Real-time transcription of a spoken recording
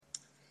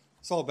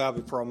Let's all bow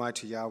before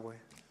Almighty Yahweh.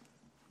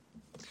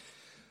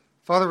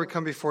 Father, we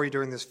come before you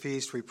during this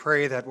feast. We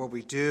pray that what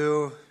we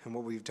do and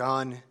what we've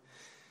done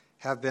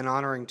have been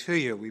honoring to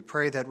you. We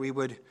pray that we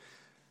would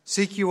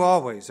seek you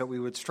always, that we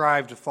would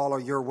strive to follow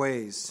your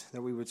ways,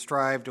 that we would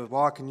strive to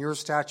walk in your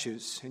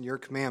statutes and your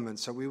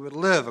commandments, that we would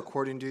live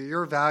according to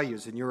your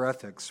values and your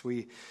ethics.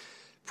 We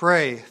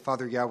pray,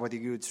 Father Yahweh, that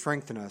you would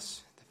strengthen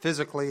us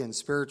physically and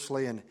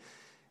spiritually and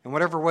in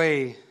whatever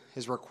way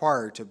is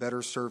required to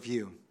better serve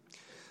you.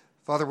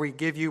 Father, we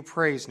give you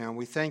praise now, and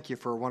we thank you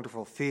for a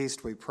wonderful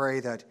feast. We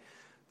pray that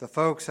the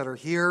folks that are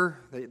here,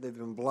 they've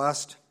been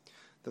blessed,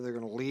 that they're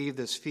going to leave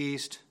this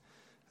feast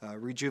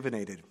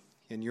rejuvenated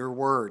in your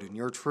word and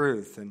your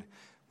truth and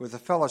with the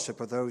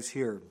fellowship of those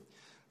here.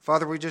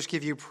 Father, we just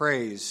give you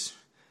praise.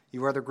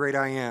 You are the great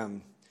I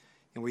am,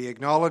 and we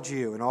acknowledge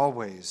you in all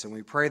ways, and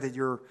we pray that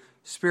your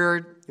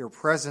Spirit, your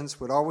presence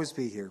would always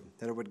be here,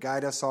 that it would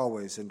guide us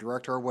always and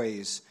direct our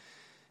ways,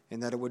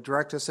 and that it would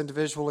direct us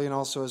individually and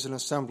also as an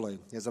assembly,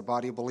 as a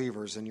body of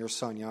believers in your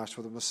Son,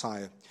 Yahshua the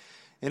Messiah.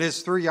 It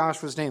is through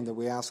Yahshua's name that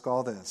we ask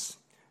all this.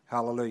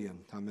 Hallelujah.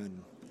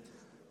 Amen.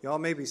 Y'all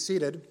may be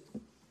seated.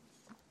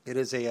 It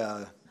is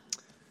a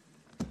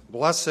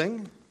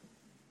blessing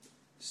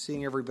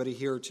seeing everybody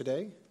here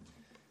today.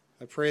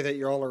 I pray that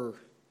you all are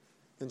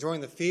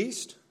enjoying the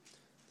feast,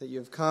 that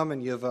you've come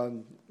and you've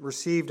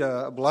received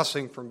a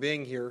blessing from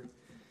being here,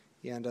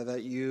 and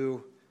that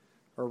you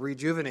are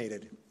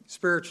rejuvenated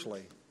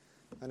spiritually.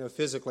 I know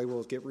physically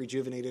we'll get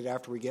rejuvenated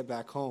after we get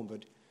back home,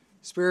 but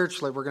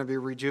spiritually we're going to be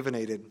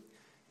rejuvenated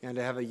and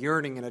to have a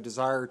yearning and a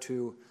desire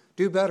to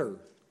do better,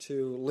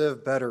 to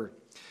live better.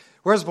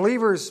 Whereas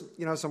believers,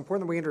 it's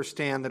important that we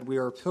understand that we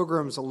are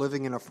pilgrims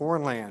living in a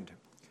foreign land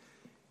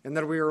and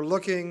that we are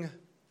looking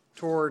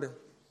toward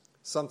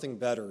something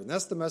better. And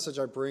that's the message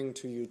I bring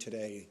to you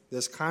today,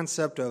 this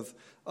concept of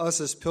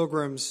us as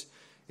pilgrims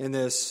in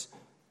this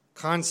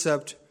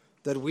concept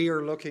that we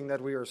are looking, that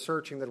we are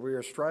searching, that we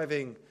are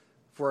striving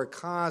for a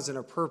cause and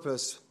a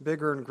purpose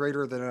bigger and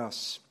greater than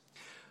us.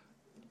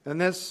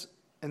 And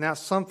that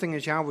something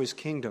is Yahweh's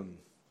kingdom.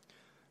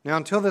 Now,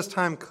 until this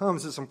time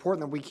comes, it's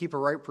important that we keep a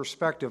right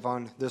perspective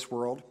on this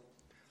world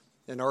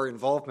and our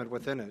involvement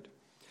within it.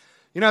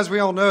 As we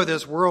all know,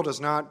 this world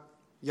is not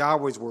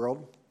Yahweh's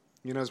world.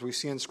 As we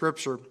see in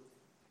Scripture,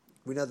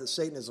 we know that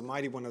Satan is a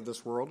mighty one of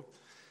this world.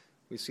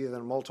 We see that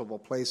in multiple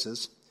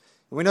places.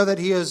 And we know that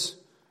he is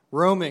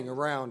roaming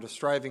around,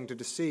 striving to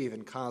deceive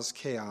and cause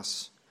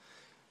chaos.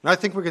 And I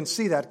think we can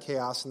see that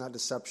chaos and that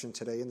deception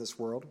today in this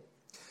world.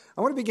 I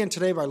want to begin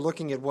today by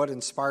looking at what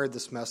inspired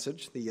this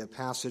message, the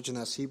passage, and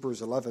that's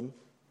Hebrews 11.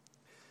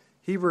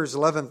 Hebrews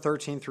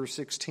 11:13 through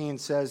 16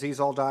 says, "These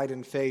all died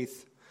in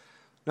faith,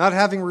 not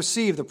having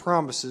received the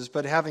promises,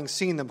 but having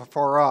seen them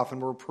afar off,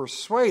 and were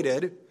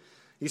persuaded."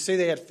 You see,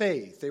 they had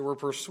faith. They were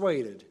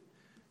persuaded.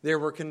 They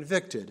were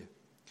convicted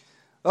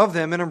of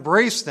them and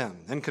embraced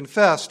them and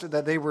confessed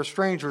that they were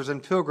strangers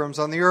and pilgrims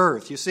on the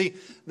earth. You see,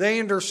 they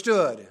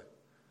understood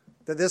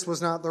that this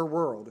was not their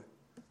world,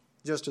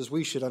 just as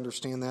we should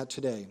understand that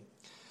today.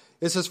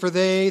 It says, "For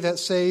they that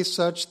say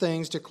such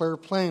things declare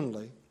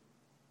plainly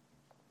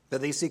that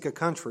they seek a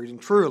country,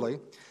 and truly,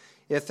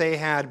 if they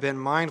had been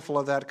mindful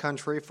of that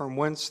country from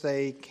whence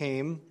they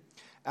came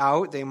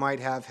out, they might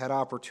have had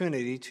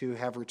opportunity to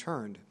have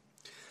returned.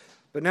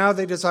 But now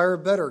they desire a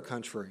better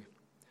country,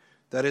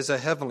 that is a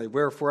heavenly.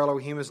 Wherefore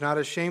Elohim is not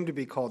ashamed to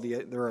be called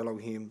their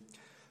Elohim,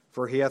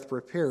 for he hath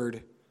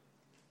prepared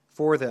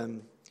for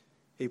them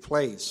a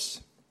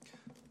place."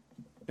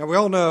 Now we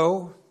all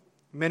know,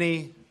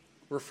 many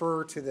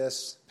refer to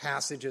this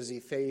passage as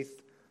a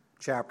faith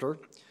chapter.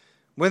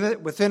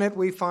 Within it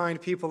we find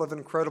people of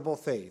incredible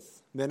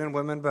faith, men and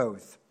women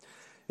both.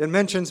 It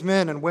mentions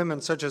men and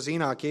women such as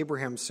Enoch,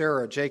 Abraham,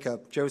 Sarah,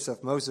 Jacob,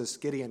 Joseph, Moses,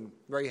 Gideon,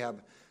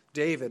 Rahab,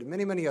 David,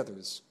 many, many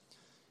others.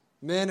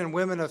 Men and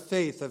women of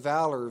faith, of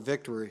valor, of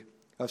victory,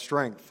 of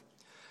strength.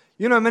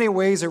 In many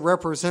ways it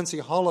represents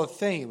a hall of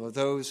fame of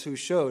those who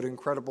showed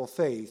incredible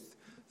faith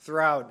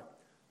throughout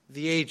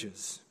the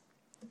ages.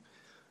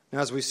 Now,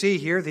 as we see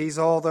here, these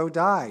all, though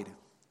died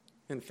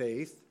in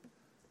faith, it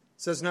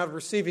says not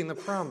receiving the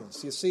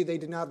promise. You see, they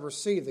did not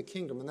receive the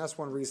kingdom, and that's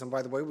one reason,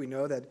 by the way, we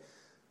know that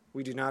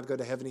we do not go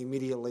to heaven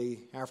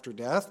immediately after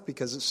death,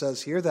 because it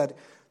says here that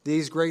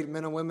these great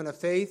men and women of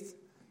faith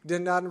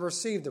did not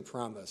receive the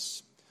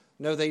promise.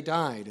 No, they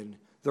died, and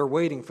they're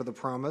waiting for the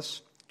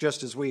promise,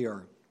 just as we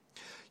are.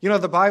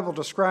 The Bible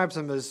describes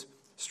them as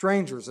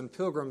strangers and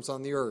pilgrims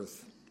on the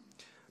earth.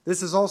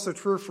 This is also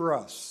true for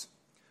us.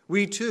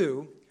 We,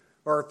 too,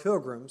 are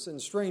pilgrims and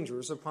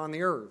strangers upon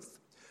the earth.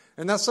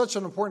 And that's such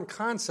an important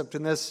concept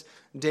in this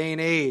day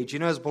and age.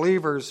 As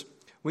believers,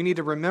 we need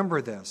to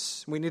remember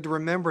this. We need to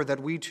remember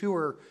that we, too,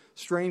 are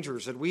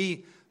strangers, that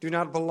we do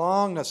not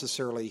belong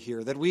necessarily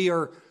here, that we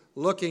are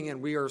looking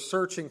and we are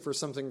searching for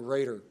something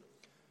greater.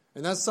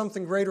 And that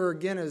something greater,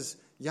 again, is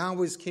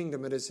Yahweh's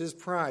kingdom. It is his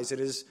prize. It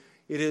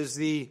is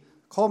the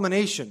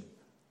culmination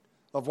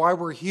of why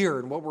we're here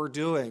and what we're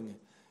doing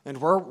and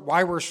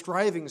why we're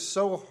striving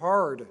so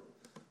hard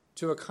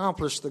to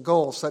accomplish the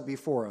goal set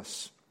before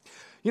us.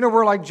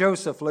 We're like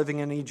Joseph living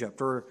in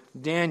Egypt or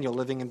Daniel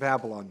living in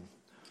Babylon.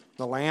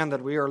 The land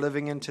that we are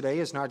living in today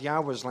is not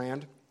Yahweh's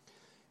land.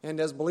 And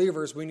as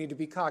believers, we need to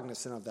be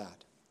cognizant of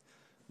that.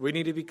 We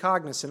need to be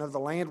cognizant of the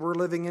land we're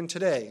living in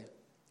today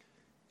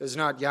is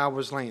not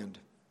Yahweh's land.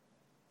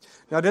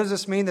 Now, does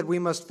this mean that we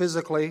must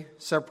physically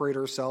separate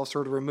ourselves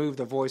or to remove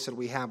the voice that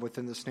we have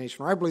within this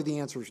nation? I believe the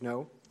answer is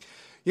no.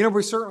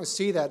 We certainly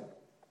see that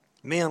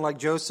men like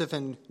Joseph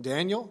and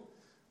Daniel,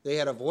 they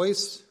had a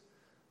voice,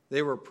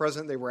 they were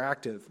present, they were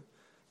active.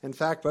 In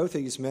fact, both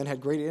of these men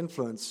had great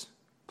influence,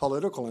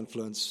 political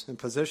influence, and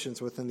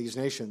positions within these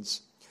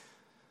nations.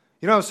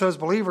 So as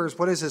believers,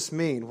 what does this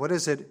mean? What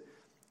does it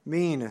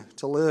mean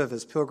to live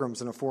as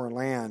pilgrims in a foreign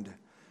land?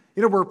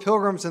 We're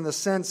pilgrims in the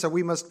sense that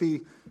we must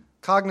be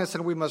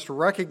cognizant, we must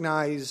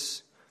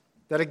recognize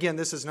that, again,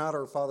 this is not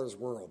our Father's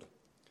world.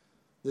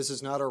 This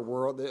is not our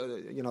world,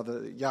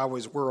 the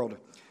Yahweh's world.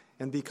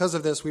 And because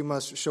of this, we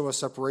must show a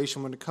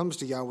separation when it comes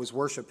to Yahweh's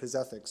worship, His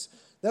ethics.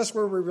 That's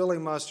where we really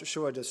must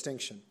show a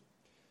distinction.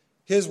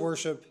 His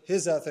worship,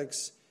 His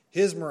ethics,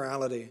 His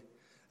morality.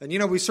 And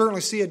we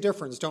certainly see a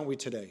difference, don't we,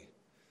 today,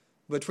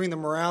 between the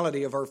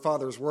morality of our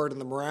Father's word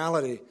and the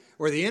morality,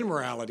 or the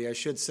immorality, I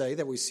should say,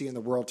 that we see in the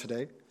world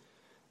today.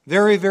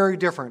 Very, very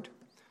different.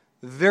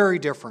 Very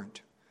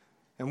different.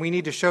 And we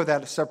need to show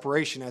that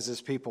separation as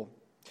His people.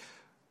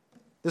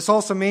 This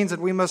also means that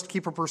we must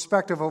keep a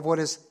perspective of what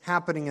is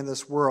happening in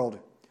this world.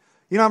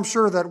 I'm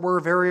sure that we're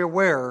very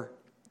aware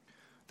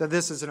that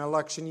this is an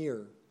election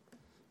year.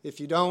 If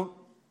you don't,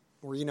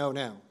 well, you know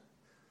now.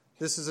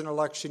 This is an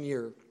election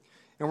year.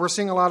 And we're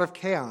seeing a lot of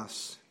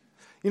chaos.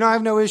 I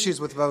have no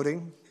issues with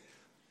voting,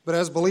 but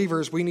as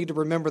believers, we need to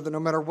remember that no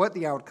matter what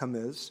the outcome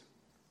is,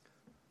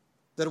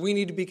 that we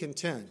need to be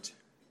content,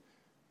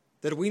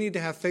 that we need to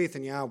have faith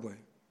in Yahweh,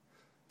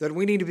 that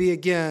we need to be,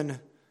 again,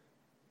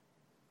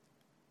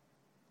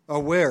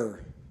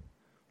 aware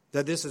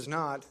that this is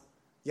not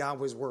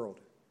Yahweh's world.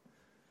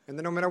 And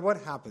that no matter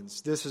what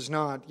happens, this is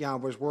not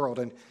Yahweh's world.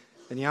 And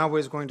Yahweh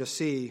is going to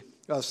see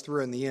us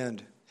through in the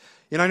end.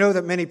 I know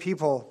that many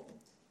people,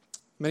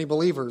 many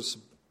believers,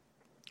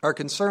 are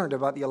concerned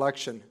about the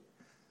election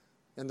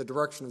and the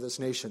direction of this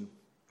nation.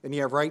 And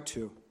you have right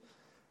to.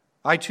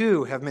 I,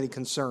 too, have many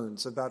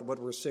concerns about what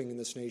we're seeing in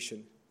this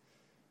nation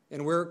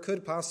and where it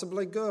could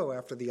possibly go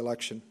after the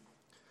election.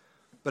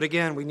 But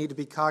again, we need to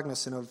be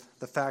cognizant of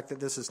the fact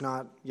that this is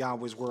not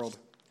Yahweh's world.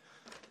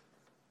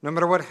 No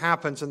matter what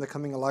happens in the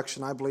coming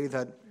election, I believe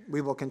that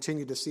we will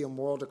continue to see a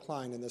moral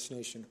decline in this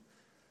nation.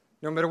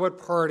 No matter what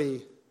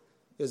party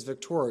is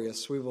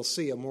victorious, we will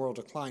see a moral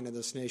decline in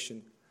this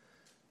nation.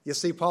 You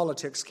see,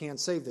 politics can't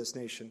save this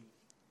nation.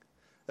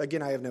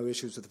 Again, I have no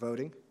issues with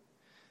voting.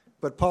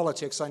 But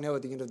politics, I know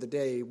at the end of the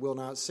day, will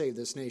not save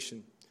this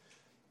nation.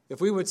 If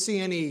we would see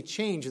any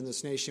change in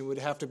this nation, it would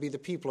have to be the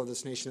people of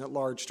this nation at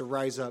large to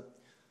rise up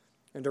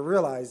and to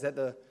realize that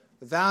the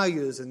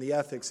values and the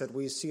ethics that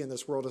we see in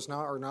this world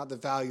are not the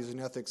values and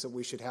ethics that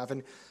we should have.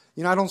 And,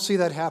 I don't see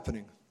that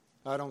happening.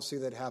 I don't see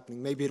that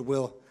happening. Maybe it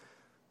will,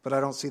 but I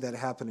don't see that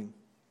happening.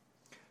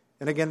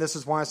 And again, this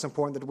is why it's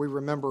important that we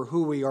remember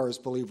who we are as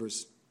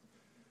believers.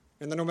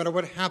 And that no matter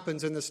what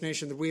happens in this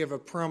nation, that we have a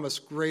promise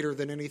greater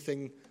than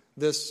anything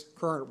this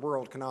current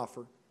world can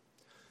offer.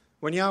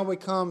 When Yahweh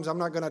comes, I'm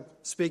not going to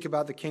speak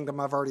about the kingdom.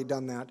 I've already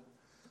done that.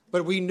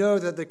 But we know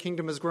that the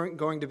kingdom is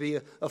going to be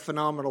a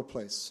phenomenal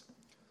place,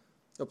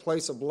 a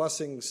place of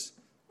blessings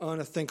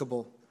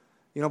unthinkable.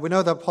 We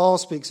know that Paul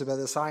speaks about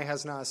this, eye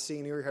has not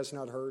seen, ear has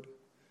not heard.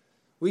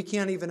 We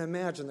can't even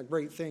imagine the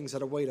great things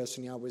that await us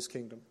in Yahweh's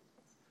kingdom.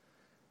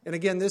 And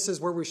again, this is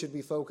where we should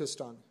be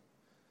focused on.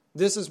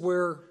 This is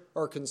where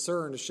our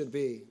concern should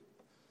be.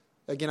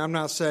 Again, I'm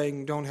not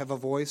saying don't have a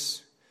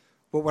voice,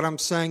 but what I'm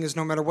saying is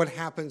no matter what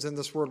happens in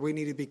this world, we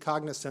need to be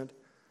cognizant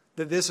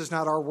that this is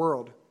not our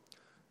world.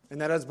 And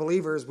that as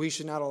believers, we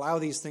should not allow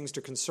these things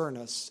to concern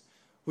us.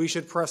 We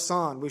should press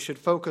on. We should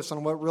focus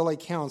on what really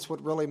counts,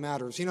 what really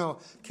matters.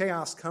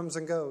 Chaos comes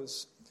and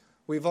goes.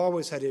 We've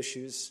always had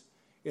issues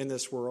in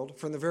this world.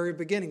 From the very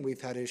beginning,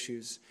 we've had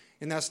issues,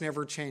 and that's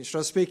never changed. I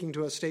was speaking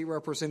to a state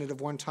representative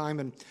one time,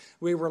 and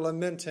we were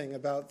lamenting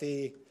about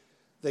the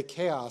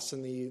chaos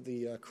and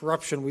the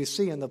corruption we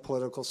see in the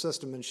political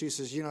system. And she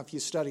says, if you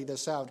study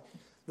this out,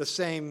 the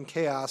same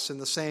chaos and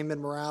the same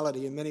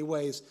immorality in many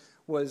ways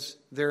was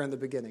there in the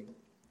beginning.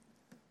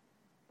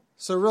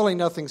 So really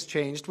nothing's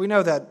changed. We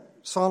know that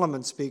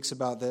Solomon speaks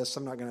about this.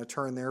 I'm not going to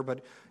turn there,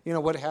 but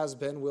what has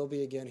been will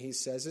be again, he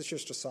says. It's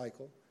just a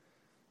cycle.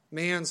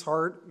 Man's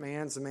heart,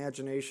 man's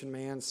imagination,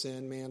 man's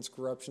sin, man's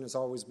corruption has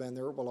always been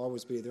there. It will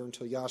always be there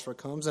until Yahshua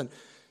comes and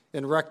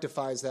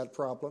rectifies that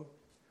problem.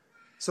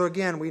 So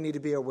again, we need to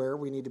be aware.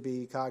 We need to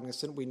be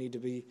cognizant. We need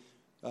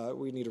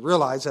to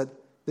realize that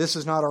this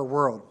is not our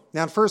world.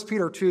 Now in 1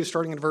 Peter 2,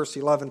 starting in verse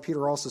 11,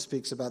 Peter also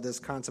speaks about this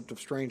concept of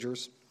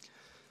strangers.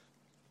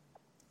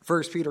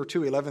 1 Peter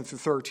 2, 11 through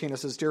 13, it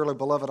says, "Dearly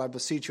beloved, I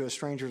beseech you as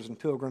strangers and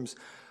pilgrims,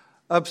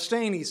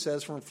 abstain, he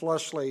says, from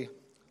fleshly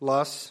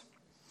lusts,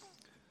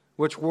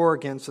 which war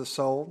against the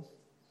soul.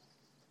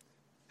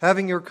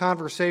 having your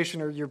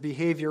conversation or your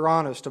behavior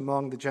honest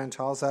among the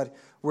Gentiles, that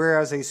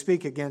whereas they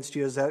speak against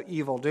you as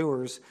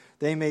evildoers,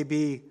 they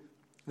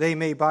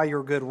may by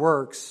your good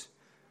works,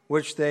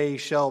 which they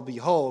shall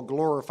behold,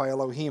 glorify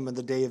Elohim in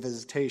the day of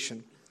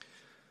visitation.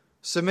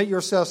 Submit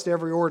yourselves to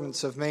every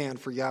ordinance of man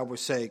for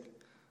Yahweh's sake,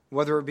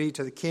 whether it be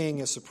to the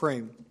king as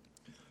supreme.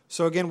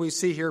 So again, we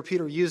see here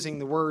Peter using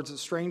the words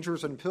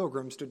strangers and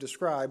pilgrims to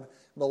describe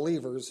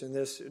believers in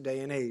this day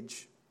and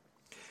age.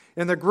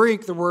 In the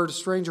Greek, the word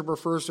stranger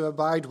refers to a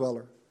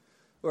bydweller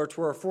or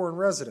to a foreign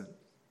resident.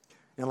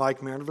 In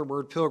like manner, the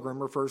word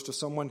pilgrim refers to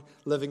someone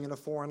living in a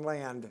foreign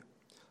land.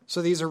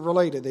 So these are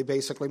related. They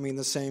basically mean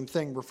the same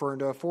thing, referring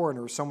to a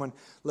foreigner, someone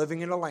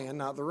living in a land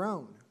not their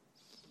own.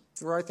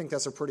 Well, I think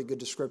that's a pretty good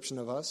description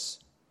of us.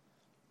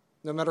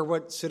 No matter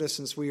what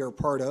citizens we are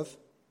part of,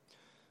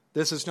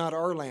 this is not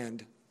our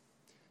land.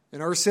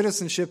 And our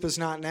citizenship is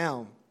not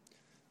now.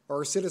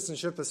 Our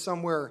citizenship is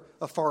somewhere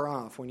afar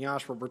off when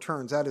Yahshua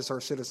returns. That is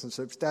our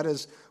citizenship. That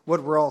is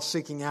what we're all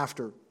seeking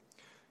after.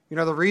 You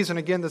know, the reason,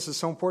 again, this is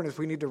so important is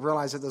we need to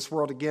realize that this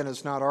world, again,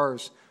 is not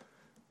ours.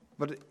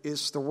 But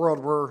it's the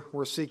world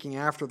we're seeking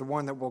after, the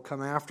one that will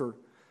come after.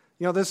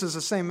 You know, this is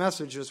the same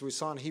message as we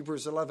saw in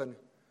Hebrews 11.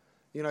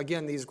 You know,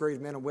 again, these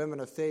great men and women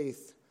of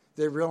faith,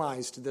 they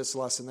realized this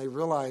lesson. They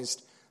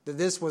realized that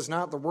this was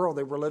not the world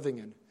they were living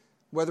in.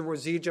 Whether it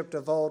was Egypt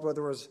of old,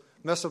 whether it was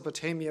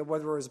Mesopotamia,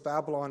 whether it was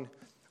Babylon,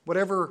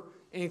 whatever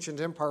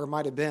ancient empire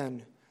might have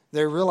been,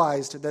 they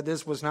realized that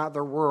this was not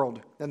their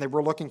world, and they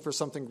were looking for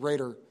something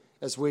greater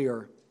as we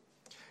are.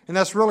 And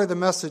that's really the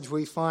message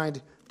we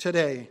find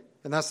today,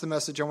 and that's the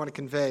message I want to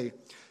convey.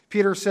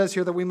 Peter says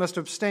here that we must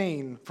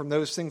abstain from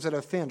those things that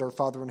offend our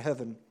Father in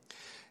heaven,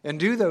 and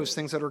do those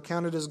things that are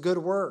counted as good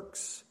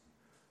works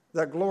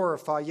that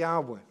glorify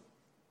Yahweh.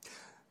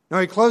 Now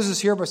he closes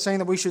here by saying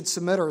that we should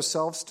submit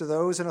ourselves to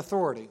those in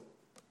authority,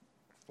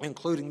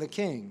 including the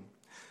king.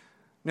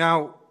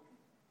 Now,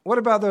 what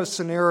about those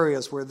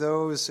scenarios where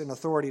those in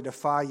authority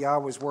defy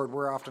Yahweh's word?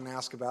 We're often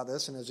asked about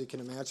this, and as you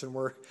can imagine,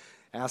 we're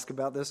asked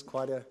about this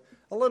quite a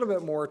little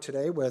bit more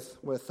today with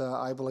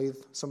I believe,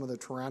 some of the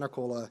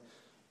tyrannical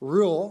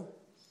rule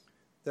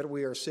that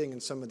we are seeing in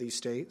some of these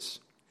states.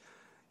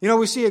 You know,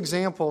 we see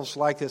examples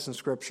like this in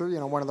Scripture. You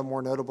know, one of the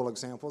more notable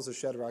examples is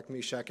Shadrach,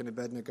 Meshach, and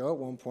Abednego. At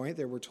one point,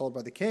 they were told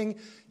by the king,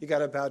 you got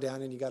to bow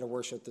down and you got to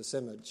worship this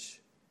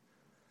image.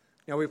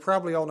 Now, we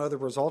probably all know the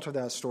result of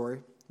that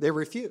story. They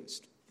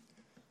refused.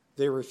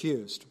 They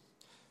refused.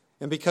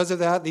 And because of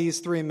that,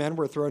 these three men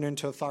were thrown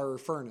into a fiery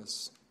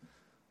furnace.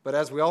 But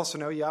as we also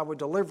know, Yahweh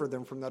delivered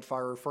them from that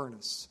fiery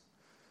furnace.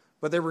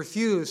 But they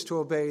refused to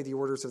obey the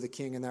orders of the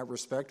king in that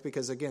respect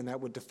because, again,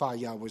 that would defy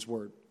Yahweh's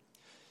word.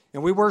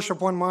 And we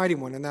worship one mighty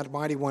one, and that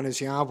mighty one is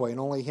Yahweh, and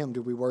only him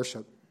do we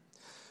worship.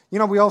 You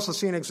know, we also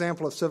see an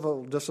example of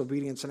civil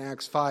disobedience in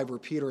Acts 5 where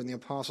Peter and the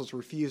apostles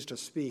refused not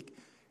to speak,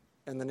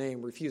 in the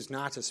name of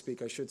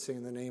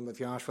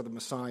Yahshua the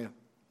Messiah.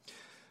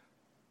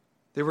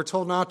 They were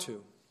told not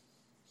to,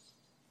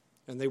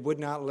 and they would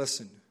not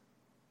listen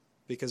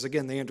because,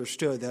 again, they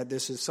understood that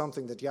this is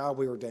something that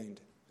Yahweh ordained.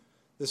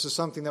 This is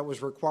something that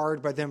was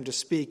required by them to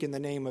speak in the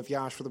name of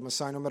Yahshua the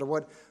Messiah. No matter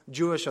what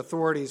Jewish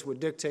authorities would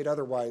dictate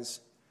otherwise,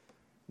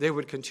 they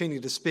would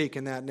continue to speak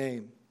in that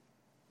name.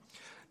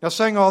 Now,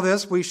 saying all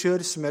this, we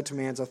should submit to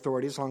man's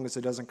authority as long as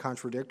it doesn't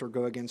contradict or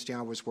go against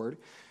Yahweh's word.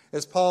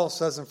 As Paul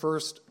says in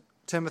 1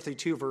 Timothy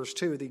 2, verse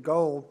 2, the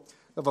goal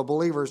of a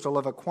believer is to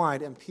live a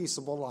quiet and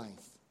peaceable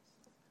life.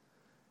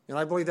 And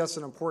I believe that's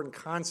an important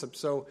concept.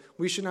 So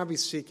we should not be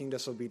seeking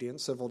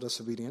disobedience, civil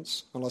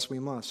disobedience, unless we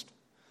must.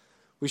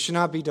 We should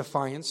not be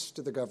defiance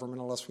to the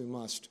government unless we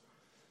must.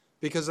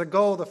 Because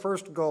the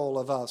first goal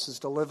of us is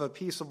to live a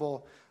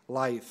peaceable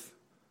life,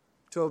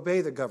 to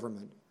obey the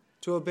government,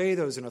 to obey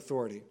those in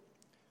authority,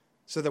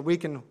 so that we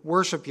can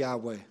worship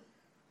Yahweh.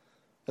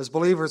 As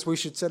believers, we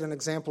should set an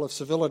example of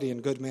civility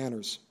and good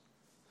manners.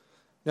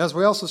 Now, as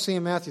we also see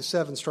in Matthew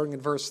 7, starting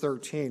in verse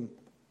 13,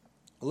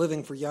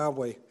 living for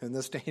Yahweh in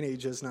this day and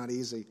age is not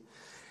easy.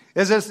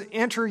 It says,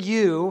 enter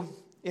you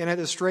in at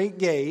a straight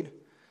gate,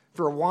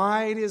 for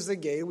wide is the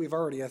gate. We've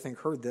already, I think,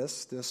 heard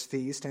this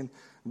feast. And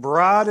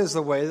broad is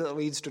the way that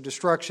leads to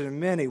destruction, and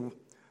many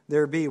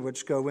there be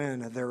which go in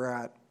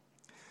thereat.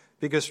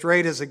 Because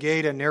straight is the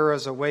gate and narrow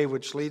is the way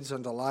which leads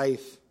unto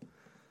life.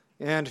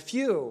 And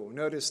few,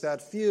 notice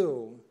that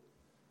few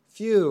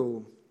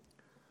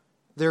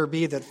there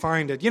be that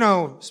find it. You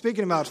know,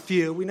 speaking about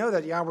few, we know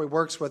that Yahweh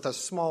works with a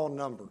small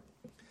number.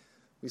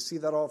 We see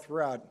that all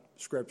throughout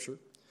Scripture.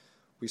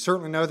 We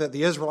certainly know that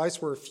the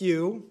Israelites were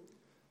few.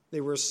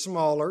 They were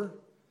smaller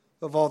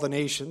of all the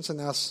nations, and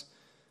that's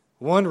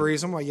one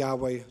reason why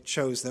Yahweh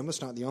chose them.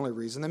 It's not the only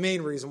reason. The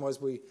main reason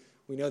was we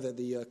know that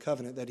the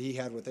covenant that he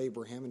had with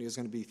Abraham, and he was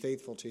going to be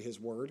faithful to his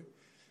word.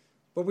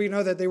 But we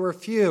know that they were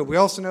few. We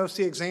also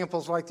see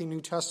examples like the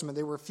New Testament.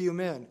 They were few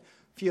men,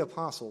 few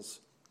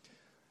apostles.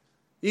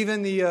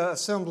 Even the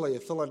assembly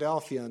of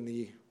Philadelphia in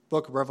the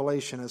book of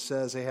Revelation, it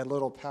says they had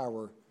little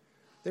power.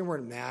 They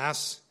weren't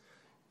mass.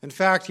 In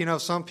fact, you know,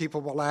 some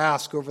people will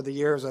ask over the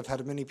years, I've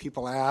had many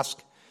people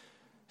ask,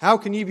 How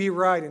can you be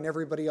right and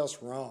everybody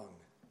else wrong?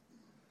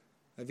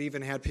 I've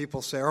even had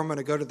people say, I'm going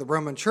to go to the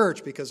Roman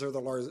church because they're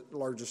the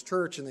largest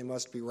church and they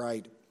must be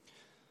right.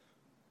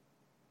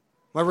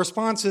 My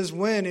response is,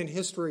 when in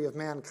history of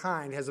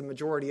mankind has a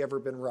majority ever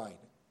been right?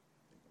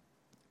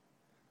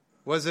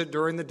 Was it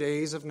during the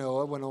days of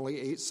Noah when only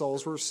 8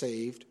 souls were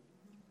saved?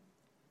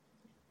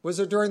 Was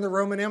it during the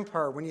Roman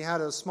Empire when you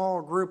had a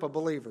small group of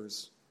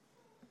believers?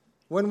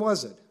 When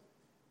was it?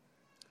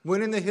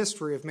 When in the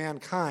history of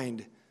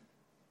mankind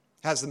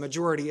has the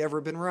majority ever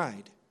been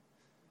right?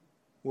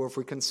 Well, if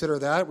we consider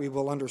that, we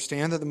will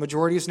understand that the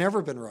majority has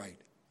never been right.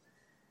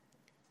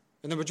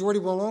 And the majority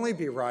will only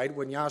be right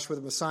when Yahshua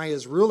the Messiah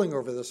is ruling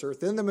over this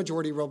earth. Then the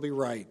majority will be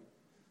right.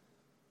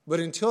 But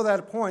until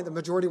that point, the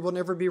majority will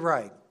never be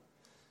right.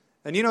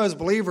 And as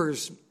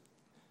believers,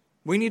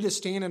 we need to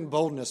stand in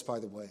boldness, by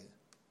the way.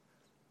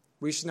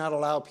 We should not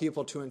allow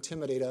people to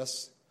intimidate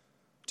us,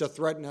 to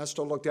threaten us,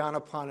 to look down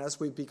upon us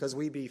because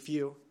we be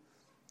few.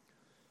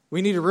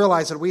 We need to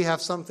realize that we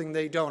have something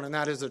they don't, and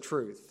that is the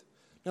truth.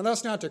 Now,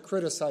 that's not to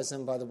criticize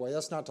them, by the way.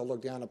 That's not to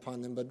look down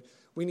upon them, but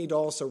we need to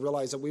also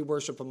realize that we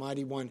worship a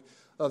mighty one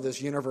of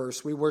this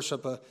universe. We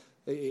worship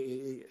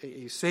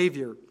a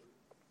Savior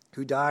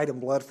who died and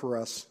bled for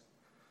us.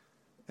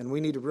 And we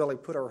need to really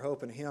put our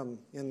hope in Him,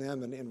 in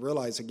them, and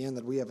realize again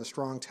that we have a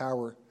strong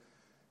tower,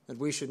 that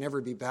we should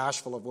never be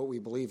bashful of what we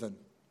believe in.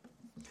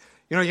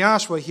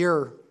 Yahshua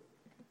here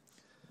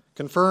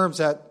confirms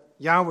that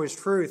Yahweh's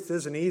truth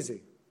isn't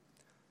easy.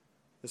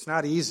 It's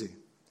not easy.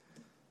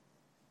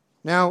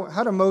 Now,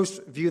 how do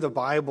most view the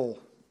Bible,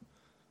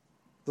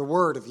 the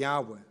Word of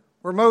Yahweh?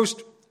 Or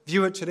most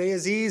view it today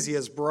as easy,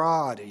 as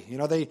broad.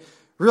 They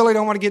really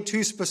don't want to get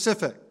too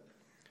specific.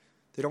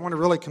 They don't want to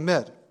really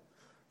commit.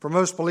 For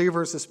most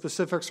believers, the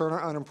specifics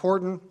are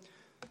unimportant,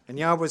 and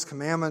Yahweh's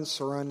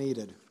commandments are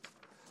unneeded.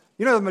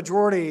 The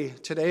majority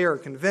today are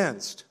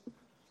convinced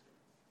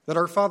that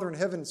our Father in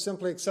heaven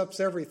simply accepts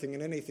everything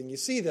and anything. You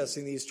see this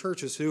in these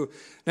churches who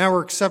now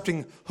are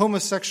accepting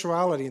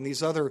homosexuality and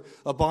these other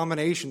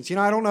abominations.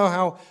 I don't know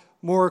how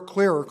more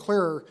clear or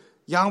clearer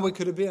Yahweh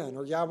could have been,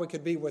 or Yahweh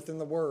could be within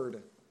the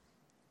Word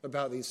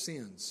about these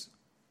sins.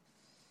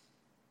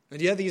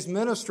 And yet these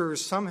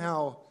ministers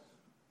somehow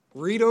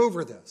read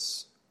over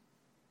this,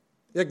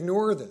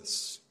 ignore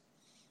this,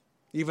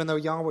 even though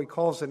Yahweh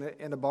calls it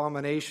an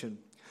abomination.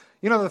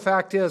 The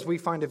fact is, we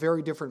find a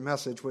very different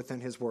message within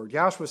His Word.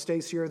 Yahshua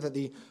states here that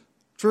the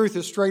truth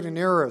is straight and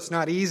narrow. It's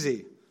not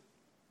easy.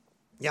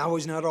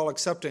 Yahweh's not all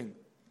accepting.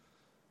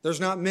 There's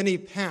not many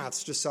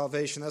paths to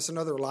salvation. That's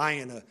another lie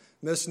and a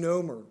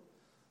misnomer.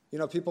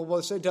 People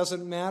will say it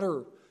doesn't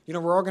matter.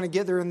 We're all going to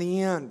get there in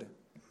the end.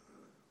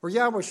 Where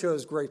Yahweh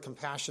shows great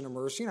compassion and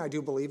mercy, and I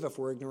do believe if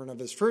we're ignorant of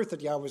His truth that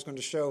Yahweh is going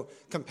to show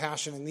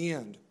compassion in the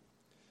end.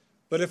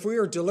 But if we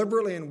are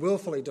deliberately and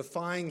willfully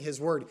defying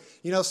His Word,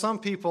 some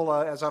people,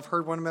 as I've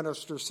heard one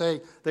minister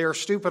say, they are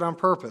stupid on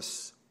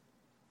purpose.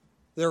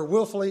 They're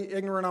willfully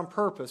ignorant on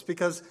purpose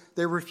because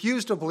they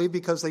refuse to believe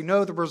because they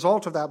know the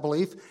result of that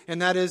belief,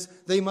 and that is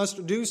they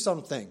must do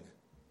something.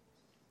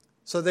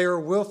 So they are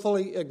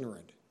willfully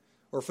ignorant.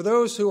 Or for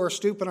those who are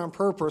stupid on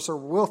purpose or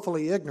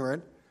willfully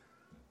ignorant,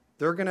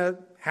 they're going to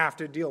have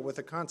to deal with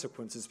the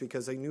consequences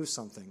because they knew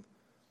something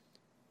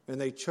and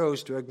they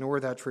chose to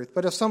ignore that truth.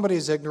 But if somebody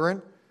is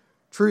ignorant,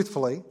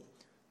 truthfully,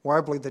 well,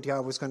 I believe that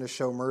Yahweh is going to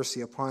show mercy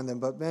upon them.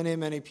 But many,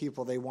 many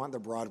people, they want the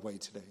broad way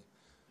today.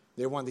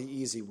 They want the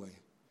easy way.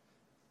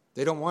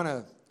 They don't want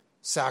to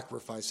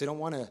sacrifice. They don't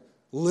want to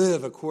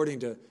live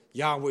according to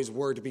Yahweh's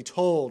word, to be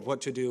told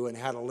what to do and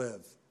how to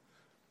live.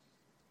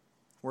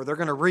 Or they're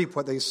going to reap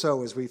what they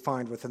sow, as we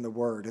find within the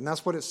word. And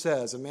that's what it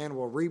says. A man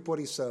will reap what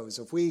he sows.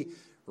 If we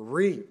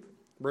reap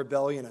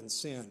rebellion and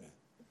sin,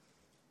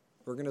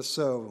 we're going to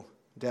sow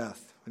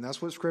death. And that's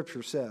what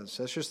Scripture says.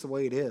 That's just the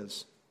way it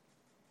is.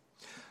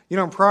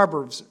 In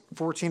Proverbs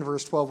 14,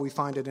 verse 12, we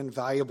find an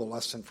invaluable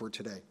lesson for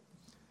today.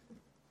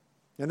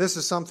 And this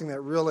is something that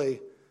really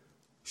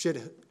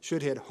should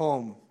hit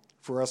home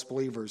for us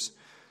believers.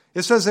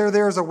 It says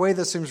there is a way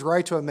that seems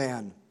right to a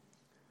man,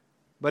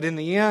 but in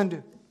the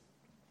end,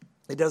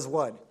 it does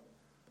what?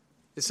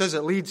 It says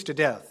it leads to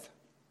death.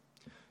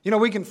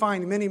 We can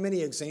find many,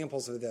 many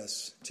examples of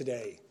this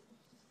today.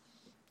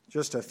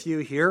 Just a few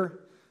here.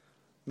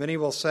 Many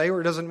will say, or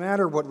it doesn't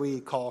matter what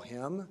we call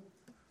him,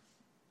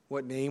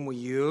 what name we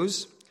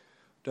use.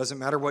 Doesn't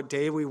matter what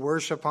day we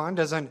worship on.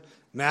 Doesn't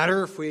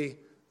matter if we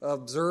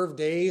observe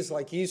days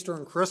like Easter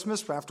and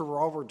Christmas. After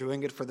all, we're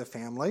doing it for the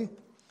family.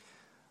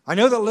 I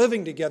know that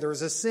living together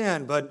is a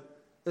sin,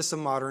 but it's a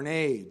modern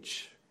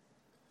age.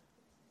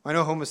 I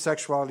know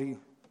homosexuality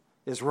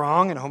is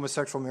wrong and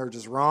homosexual marriage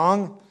is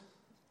wrong,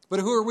 but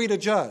who are we to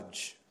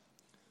judge?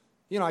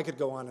 I could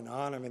go on and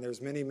on.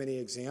 There's many, many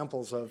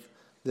examples of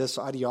this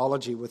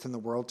ideology within the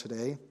world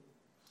today.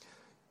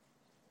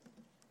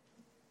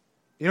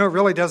 It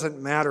really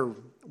doesn't matter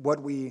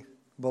what we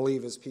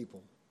believe as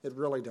people. It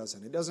really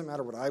doesn't. It doesn't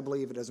matter what I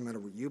believe. It doesn't matter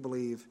what you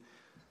believe.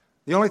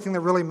 The only thing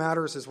that really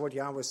matters is what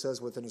Yahweh says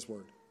within His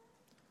Word.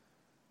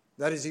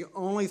 That is the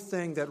only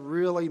thing that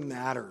really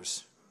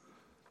matters.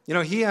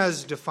 He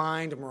has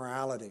defined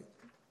morality.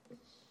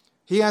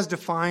 He has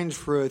defined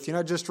truth.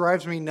 It just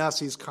drives me nuts,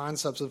 these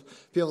concepts of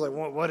people like,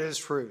 well, what is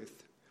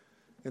truth?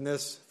 And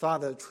this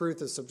thought that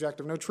truth is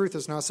subjective. No, truth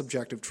is not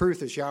subjective.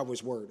 Truth is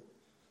Yahweh's word.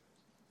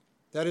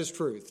 That is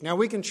truth. Now,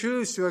 we can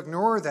choose to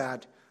ignore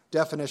that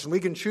definition. We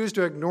can choose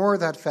to ignore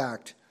that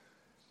fact.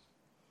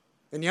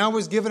 And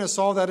Yahweh's given us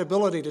all that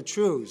ability to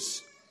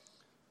choose.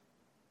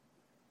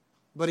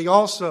 But He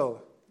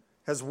also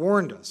has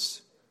warned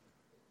us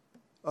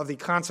of the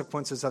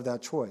consequences of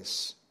that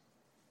choice.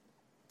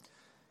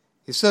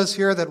 He says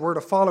here that we're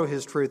to follow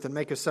His truth and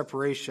make a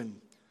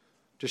separation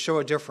to show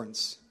a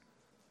difference.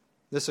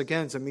 This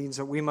again means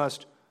that we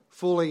must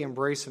fully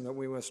embrace Him, that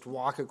we must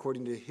walk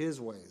according to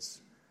His ways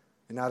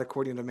and not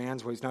according to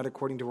man's ways, not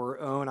according to our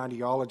own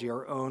ideology,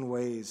 our own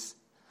ways.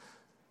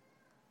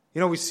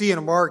 We see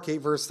in Mark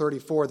 8, verse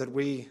 34 that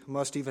we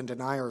must even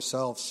deny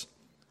ourselves.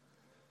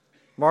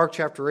 Mark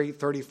chapter 8,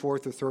 34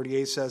 through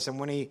 38 says, "And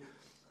when He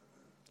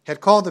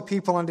had called the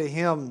people unto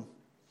Him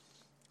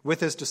with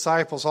His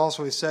disciples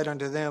also, He said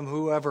unto them,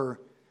 Whoever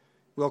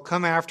will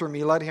come after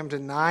me, let him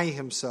deny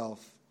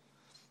himself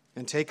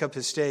and take up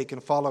his stake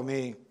and follow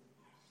me.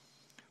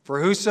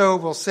 For whoso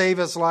will save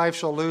his life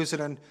shall lose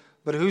it,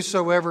 but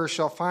whosoever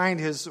shall find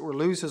his or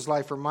lose his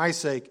life for my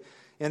sake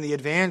and the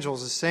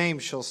evangels, the same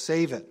shall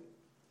save it.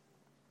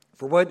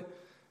 For what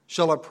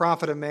shall it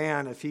profit a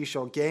man if he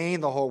shall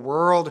gain the whole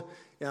world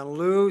and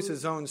lose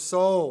his own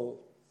soul?"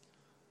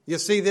 You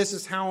see, this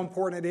is how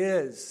important it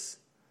is.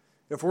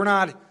 If we're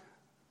not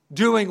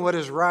doing what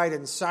is right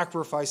and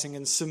sacrificing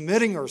and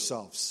submitting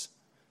ourselves,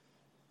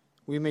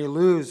 we may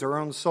lose our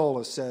own soul,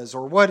 it says.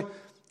 Or what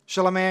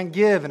shall a man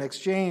give in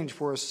exchange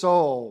for a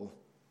soul?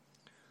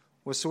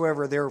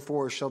 Whatsoever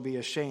therefore shall be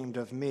ashamed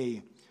of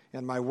me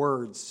and my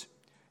words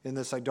in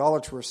this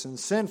idolatrous and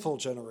sinful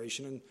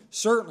generation, and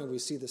certainly we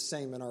see the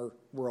same in our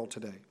world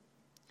today,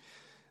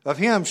 of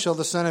him shall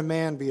the Son of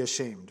Man be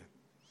ashamed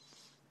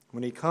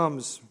when He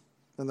comes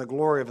in the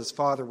glory of His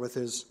Father with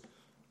His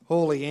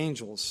holy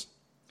angels.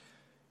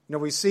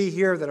 We see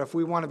here that if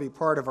we want to be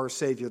part of our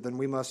Savior, then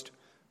we must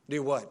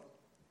do what?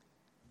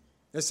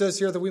 It says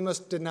here that we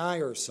must deny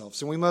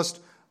ourselves and we must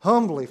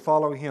humbly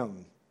follow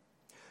Him.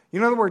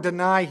 The word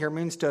deny here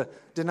means to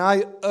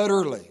deny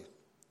utterly,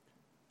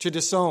 to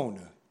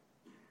disown.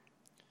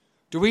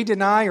 Do we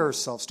deny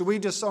ourselves? Do we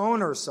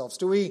disown ourselves?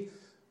 Do we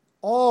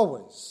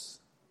always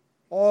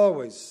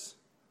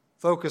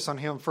focus on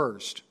Him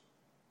first?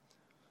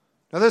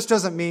 Now, this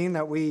doesn't mean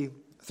that we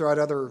throw out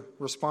other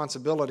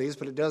responsibilities,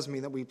 but it does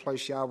mean that we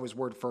place Yahweh's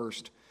word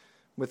first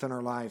within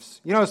our lives.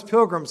 As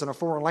pilgrims in a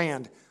foreign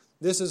land,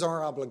 this is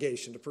our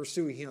obligation, to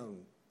pursue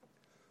Him.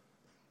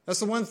 That's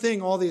the one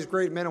thing all these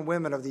great men and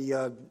women of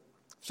the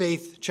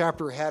faith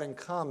chapter had in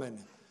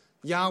common.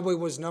 Yahweh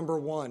was number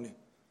one.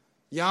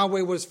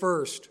 Yahweh was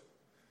first.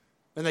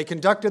 And they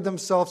conducted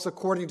themselves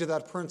according to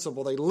that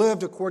principle. They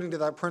lived according to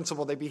that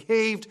principle. They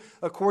behaved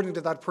according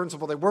to that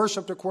principle. They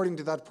worshiped according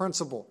to that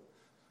principle.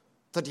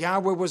 That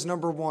Yahweh was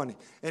number one,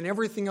 and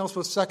everything else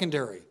was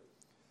secondary.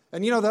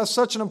 And that's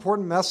such an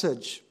important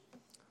message,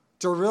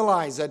 to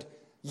realize that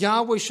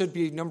Yahweh should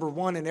be number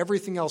one and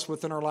everything else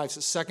within our lives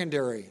is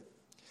secondary.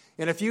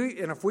 And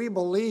if we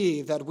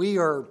believe that we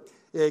are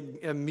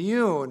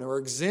immune or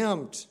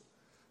exempt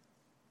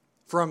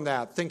from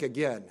that, think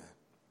again.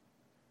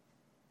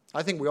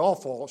 I think we all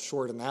fall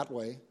short in that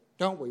way,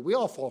 don't we? We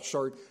all fall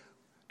short.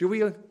 Do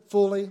we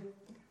fully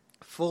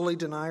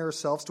deny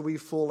ourselves? Do we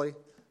fully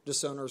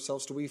disown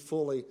ourselves? Do we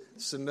fully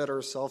submit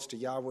ourselves to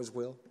Yahweh's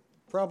will?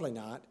 Probably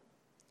not.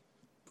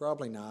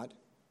 Probably not.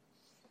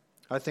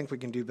 I think we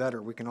can do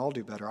better. We can all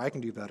do better. I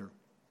can do better.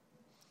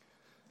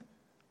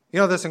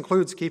 This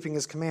includes keeping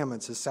His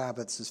commandments, His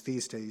Sabbaths, His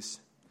feast days,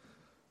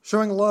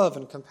 showing love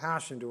and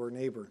compassion to our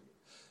neighbor.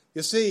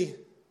 You see,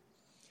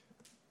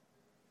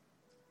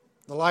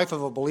 the life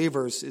of a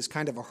believer is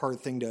kind of a hard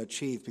thing to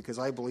achieve, because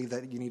I believe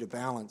that you need a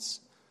balance.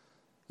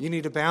 You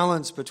need a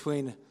balance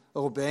between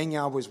obeying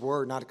Yahweh's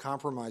word, not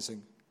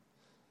compromising.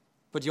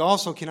 But you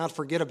also cannot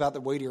forget about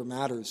the weightier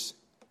matters.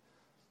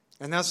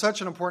 And that's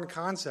such an important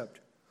concept,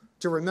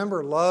 to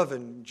remember love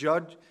and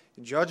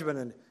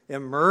judgment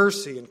and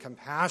mercy and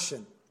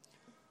compassion.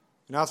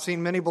 And I've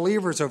seen many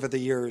believers over the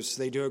years,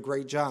 they do a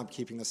great job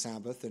keeping the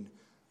Sabbath and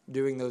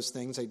doing those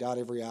things. They dot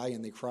every I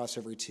and they cross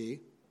every T.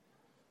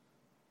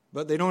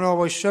 But they don't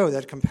always show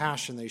that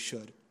compassion they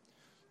should.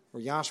 Or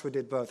Yahshua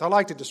did both. I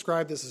like to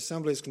describe this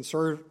assembly as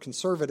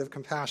conservative,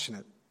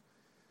 compassionate.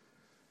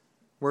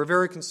 We're a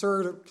very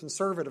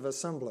conservative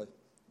assembly.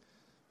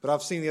 But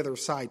I've seen the other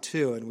side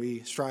too, and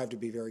we strive to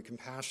be very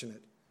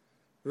compassionate.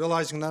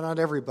 Realizing that not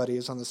everybody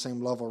is on the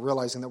same level.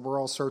 Realizing that we're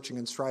all searching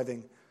and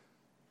striving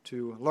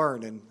to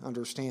learn and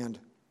understand.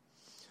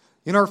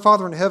 Our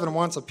Father in heaven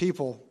wants a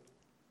people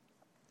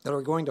that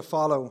are going to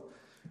follow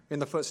in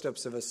the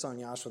footsteps of His Son,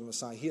 Yahshua the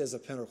Messiah. He is the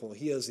pinnacle.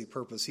 He is the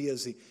purpose. He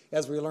is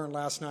as we learned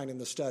last night in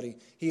the study,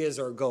 He is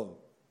our goal.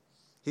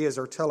 He is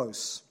our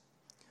telos.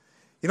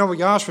 When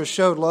Yahshua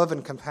showed love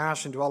and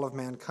compassion to all of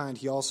mankind,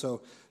 He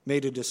also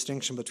made a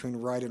distinction between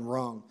right and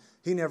wrong.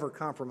 He never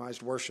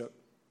compromised worship.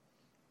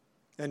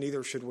 and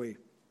neither should we.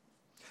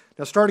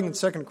 Now, starting in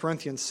 2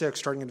 Corinthians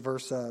 6,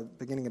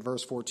 beginning in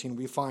verse 14,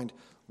 we find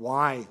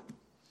why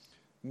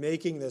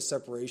making this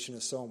separation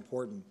is so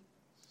important.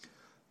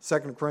 2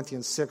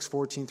 Corinthians 6,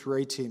 14 through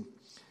 18.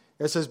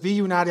 It says, "Be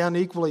you not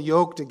unequally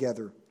yoked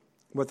together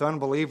with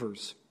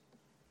unbelievers.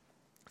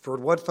 For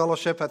what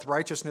fellowship hath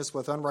righteousness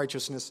with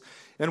unrighteousness?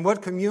 And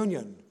what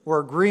communion or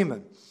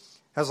agreement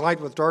has light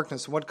with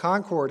darkness? And what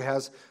concord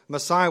has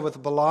Messiah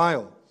with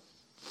Belial?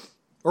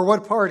 Or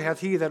what part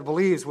hath he that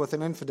believes with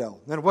an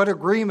infidel? And what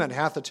agreement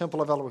hath the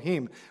temple of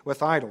Elohim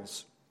with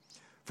idols?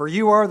 For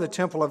you are the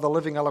temple of the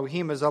living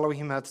Elohim, as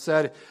Elohim hath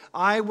said,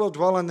 I will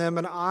dwell in them,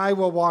 and I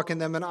will walk in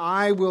them, and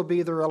I will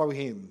be their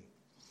Elohim,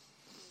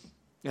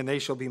 and they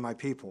shall be my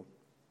people.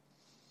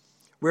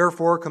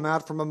 Wherefore come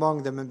out from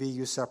among them, and be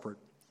you separate,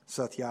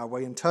 saith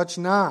Yahweh, and touch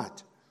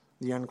not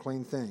the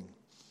unclean thing,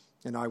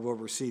 and I will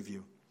receive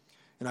you,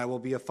 and I will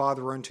be a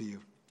father unto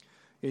you.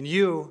 And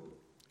you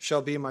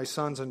shall be my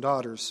sons and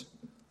daughters,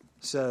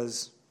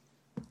 says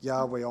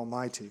Yahweh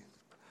Almighty."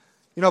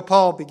 You know,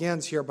 Paul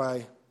begins here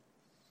by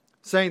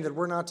saying that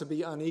we're not to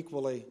be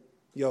unequally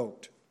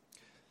yoked.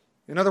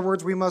 In other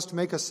words, we must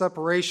make a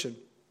separation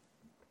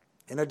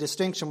and a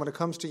distinction when it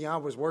comes to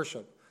Yahweh's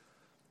worship,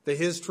 to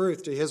His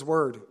truth, to His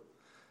word.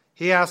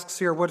 He asks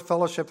here, what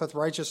fellowship hath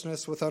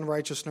righteousness with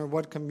unrighteousness?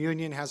 What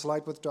communion has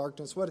light with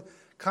darkness? What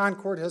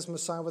concord has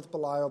Messiah with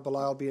Belial?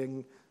 Belial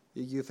being a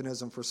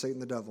euphemism for Satan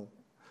the devil.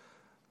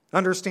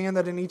 Understand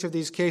that in each of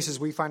these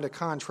cases we find a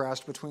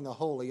contrast between the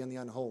holy and the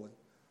unholy,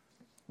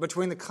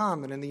 between the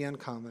common and the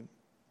uncommon,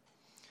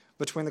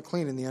 between the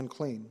clean and the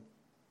unclean.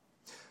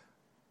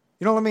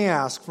 You know, let me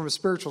ask, from a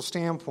spiritual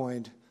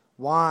standpoint,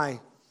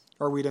 why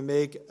are we to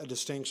make a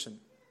distinction?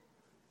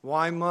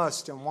 Why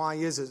must and why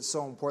is it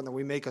so important that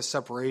we make a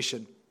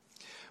separation?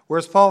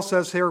 Whereas Paul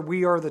says here,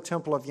 we are the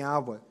temple of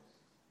Yahweh.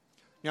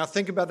 Now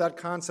think about that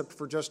concept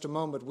for just a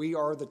moment. We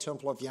are the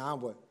temple of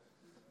Yahweh.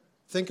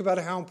 Think about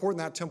how important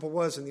that temple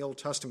was in the Old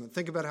Testament.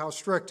 Think about how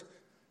strict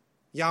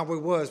Yahweh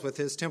was with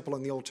His temple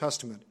in the Old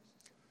Testament.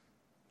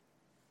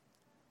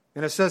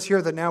 And it says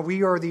here that now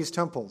we are these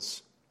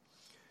temples.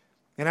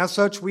 And as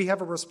such, we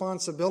have a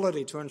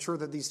responsibility to ensure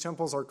that these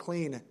temples are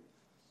clean,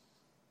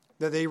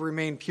 that they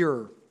remain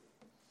pure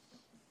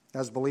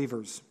as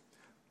believers.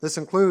 This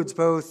includes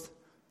both,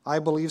 I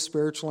believe,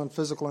 spiritual and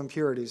physical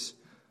impurities.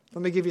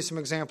 Let me give you some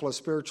examples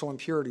of spiritual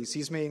impurities.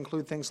 These may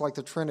include things like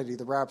the Trinity,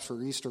 the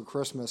rapture, Easter,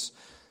 Christmas,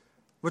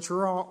 which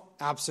are all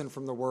absent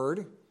from the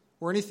Word,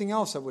 or anything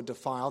else that would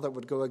defile, that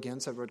would go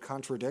against, that would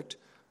contradict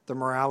the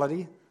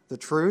morality, the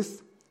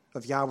truth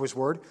of Yahweh's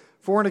Word.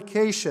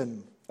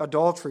 Fornication,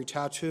 adultery,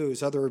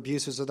 tattoos, other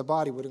abuses of the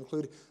body would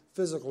include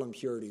physical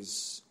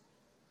impurities.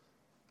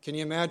 Can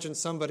you imagine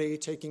somebody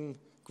taking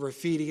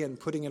graffiti and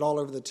putting it all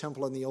over the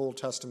temple in the Old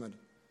Testament?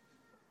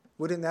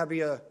 Wouldn't that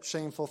be a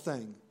shameful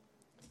thing?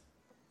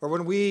 Or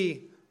when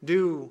we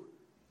do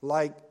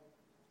like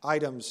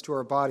items to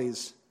our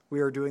bodies, we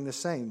are doing the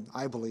same,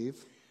 I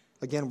believe.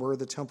 Again, we're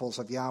the temples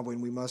of Yahweh,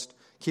 and we must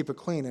keep it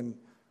clean and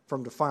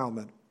from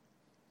defilement.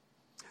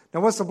 Now,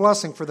 what's the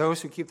blessing for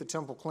those who keep the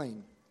temple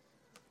clean?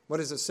 What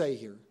does it say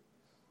here?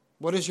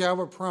 What does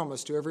Yahweh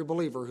promise to every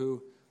believer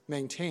who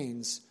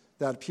maintains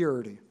that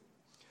purity?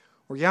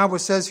 Well, Yahweh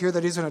says here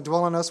that He's going to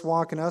dwell in us,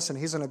 walk in us, and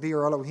He's going to be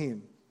our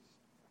Elohim.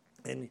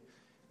 And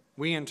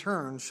we, in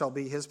turn, shall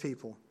be His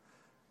people.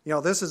 You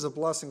know, this is a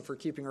blessing for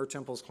keeping our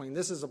temples clean.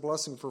 This is a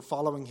blessing for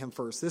following Him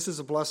first. This is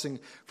a blessing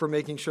for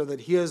making sure that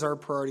He is our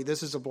priority.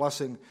 This is a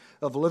blessing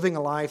of living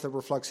a life that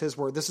reflects His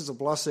word. This is a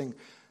blessing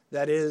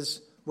that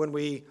is when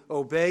we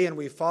obey and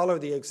we follow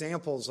the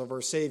examples of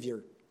our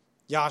Savior,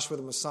 Yahshua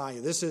the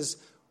Messiah. This is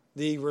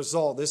the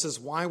result. This is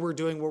why we're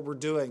doing what we're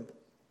doing,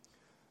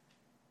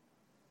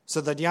 so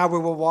that Yahweh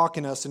will walk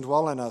in us and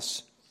dwell in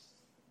us,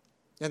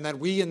 and that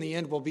we in the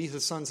end will be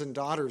His sons and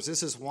daughters.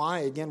 This is why,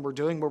 again, we're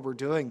doing what we're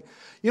doing.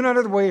 You know,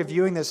 another way of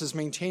viewing this is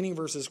maintaining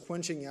versus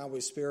quenching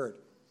Yahweh's Spirit.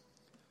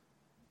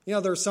 You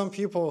know, there are some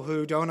people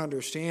who don't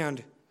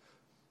understand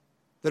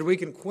that we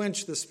can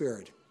quench the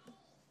Spirit.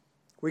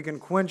 We can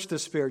quench the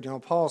Spirit. You know,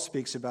 Paul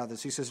speaks about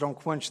this. He says, don't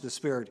quench the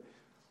Spirit.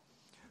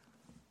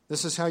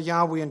 This is how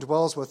Yahweh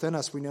indwells within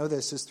us. We know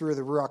this is through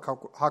the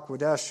Ruach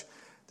HaKodesh.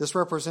 This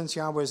represents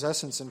Yahweh's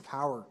essence and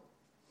power.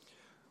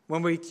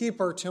 When we keep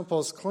our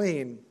temples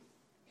clean,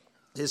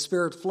 His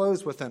Spirit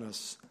flows within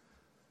us.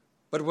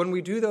 But when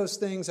we do those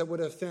things that would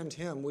offend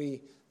Him,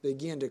 we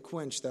begin to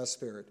quench that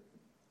Spirit.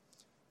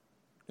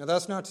 Now,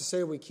 that's not to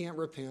say we can't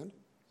repent.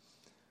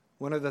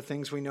 One of the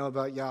things we know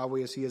about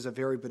Yahweh is He is a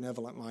very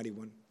benevolent, mighty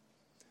one.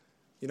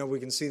 You know,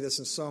 we can see this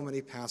in so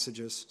many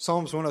passages.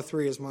 Psalms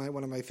 103 is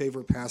one of my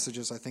favorite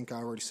passages. I think I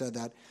already said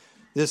that.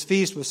 This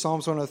feast with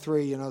Psalms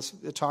 103, you know,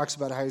 it talks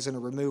about how He's going to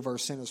remove our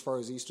sin as far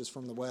as east is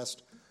from the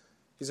west.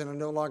 He's going to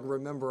no longer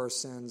remember our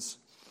sins.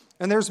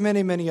 And there's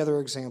many, many other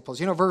examples.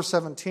 You know, verse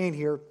 17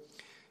 here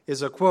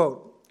is a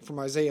quote from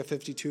Isaiah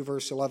 52,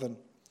 verse 11.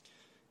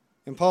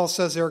 And Paul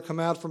says there, come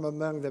out from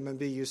among them and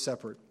be you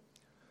separate.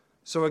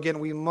 So again,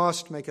 we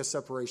must make a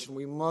separation.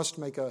 We must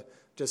make a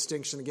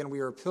distinction. Again, we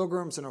are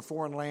pilgrims in a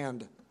foreign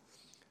land.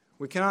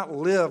 We cannot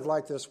live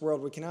like this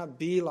world. We cannot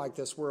be like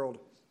this world.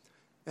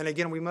 And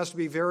again, we must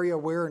be very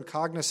aware and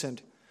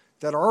cognizant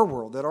that our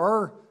world, that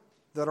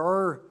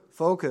our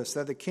focus,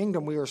 that the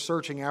kingdom we are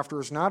searching after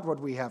is not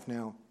what we have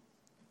now.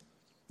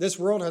 This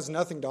world has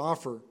nothing to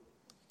offer.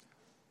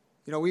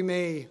 You know, we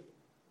may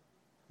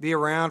be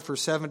around for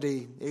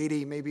 70,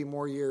 80, maybe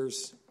more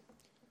years.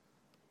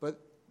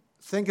 But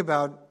think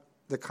about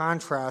the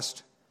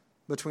contrast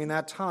between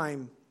that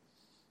time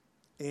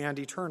and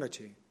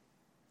eternity.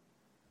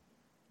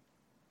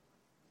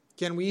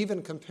 Can we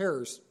even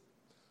compare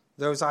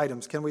those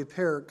items? Can we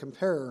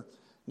compare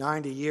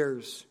 90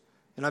 years,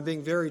 and I'm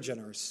being very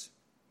generous,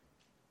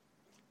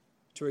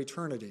 to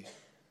eternity,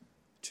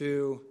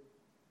 to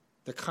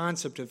the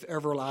concept of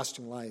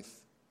everlasting life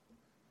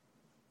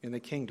in the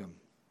kingdom?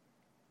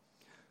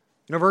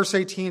 You know, verse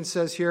 18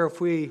 says here, if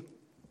we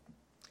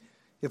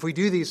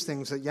do these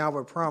things, that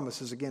Yahweh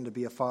promises again to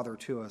be a father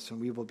to us,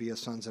 and we will be his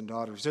sons and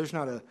daughters. There's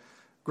not a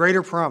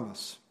greater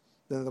promise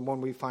than the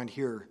one we find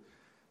here.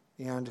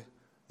 And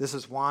this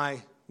is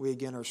why we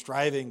again are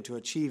striving to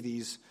achieve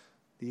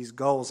these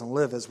goals and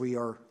live as we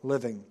are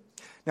living.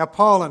 Now,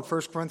 Paul in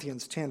 1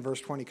 Corinthians 10, verse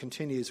 20,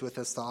 continues with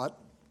this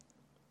thought.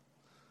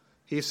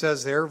 He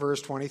says there,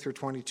 verse 20 through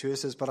 22, he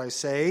says, "But I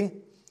say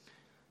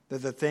that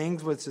the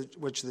things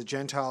which the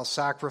Gentiles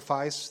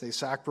sacrifice, they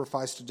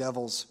sacrifice to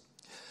devils."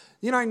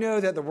 You know, I know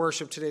that the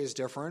worship today is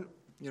different.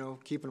 You know,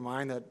 keep in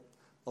mind that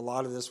a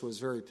lot of this was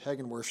very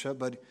pagan worship,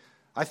 but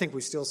I think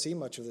we still see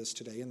much of this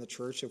today in the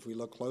church if we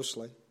look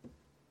closely.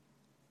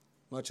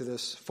 Much of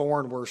this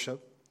foreign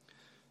worship.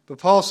 But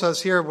Paul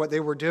says here what they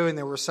were doing,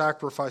 they were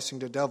sacrificing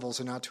to devils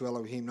and not to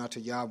Elohim, not to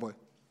Yahweh.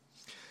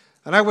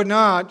 And I would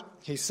not,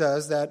 he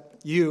says,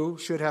 that you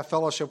should have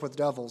fellowship with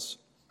devils.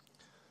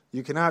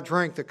 You cannot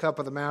drink the cup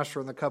of the master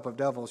and the cup of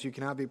devils. You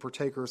cannot be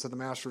partakers of the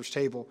master's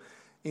table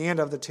and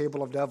of the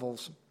table of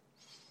devils.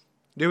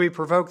 Do we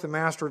provoke the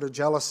master to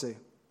jealousy?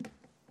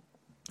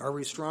 Are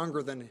we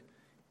stronger than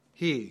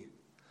he?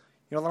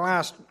 You know, the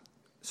last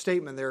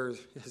statement there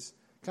is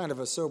kind of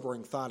a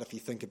sobering thought if you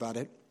think about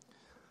it.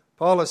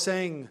 Paul is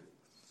saying,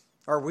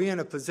 are we in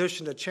a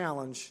position to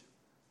challenge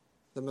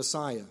the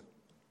Messiah?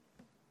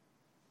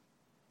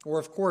 Or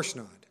of course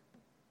not.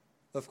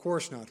 Of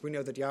course not. We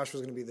know that Yahshua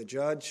is going to be the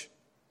judge.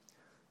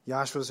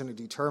 Yahshua is going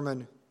to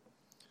determine.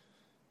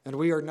 And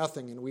we are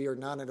nothing, and we are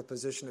not in a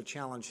position to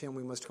challenge him.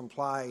 We must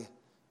comply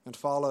and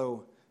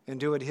follow and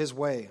do it his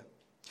way.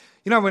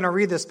 You know, when I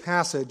read this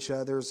passage,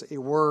 there's a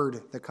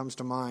word that comes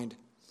to mind,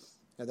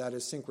 and that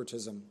is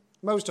syncretism.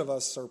 Most of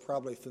us are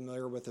probably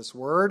familiar with this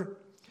word.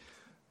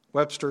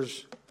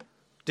 Webster's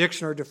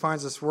dictionary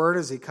defines this word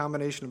as a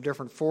combination of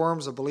different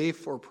forms of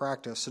belief or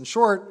practice. In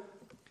short,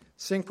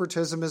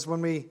 syncretism is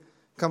when we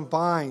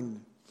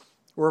combine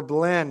or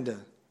blend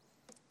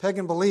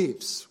pagan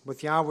beliefs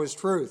with Yahweh's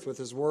truth, with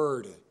his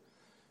word.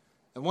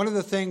 And one of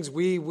the things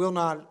we will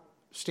not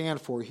stand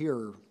for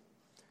here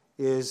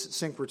is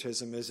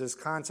syncretism, is this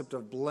concept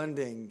of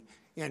blending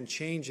and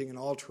changing and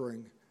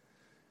altering.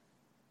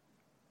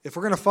 If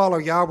we're going to follow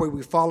Yahweh,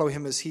 we follow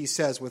him as he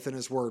says within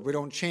his word. We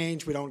don't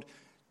change, we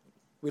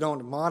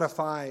don't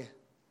modify.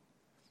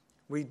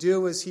 We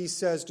do as he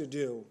says to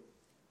do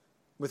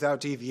without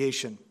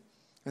deviation.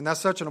 And that's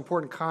such an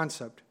important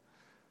concept.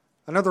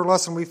 Another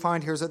lesson we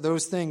find here is that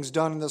those things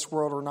done in this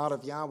world are not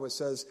of Yahweh. It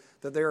says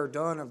that they are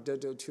done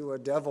to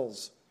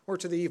devils, or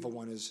to the evil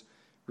one is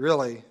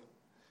really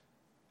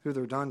who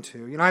they're done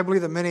to. You know, I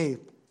believe that many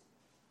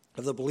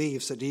of the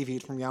beliefs that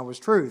deviate from Yahweh's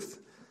truth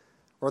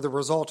are the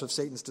result of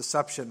Satan's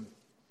deception.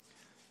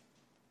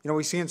 You know,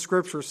 we see in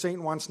Scripture,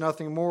 Satan wants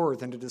nothing more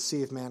than to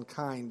deceive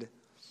mankind.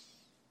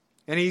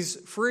 And he's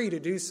free to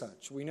do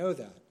such. We know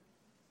that.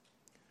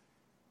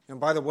 And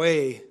by the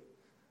way,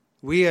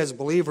 we as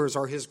believers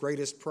are his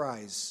greatest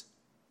prize.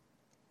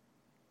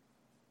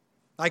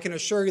 I can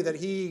assure you that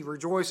he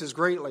rejoices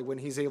greatly when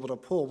he's able to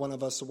pull one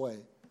of us away.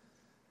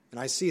 And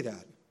I see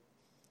that.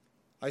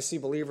 I see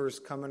believers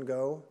come and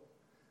go.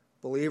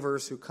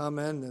 Believers who come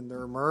in and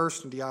they're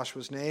immersed into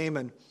Yahshua's name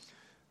and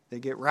they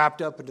get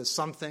wrapped up into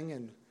something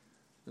and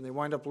they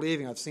wind up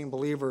leaving. I've seen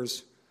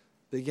believers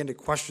begin to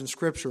question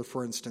Scripture,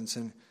 for instance,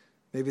 and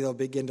maybe they'll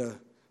begin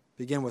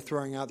with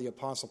throwing out the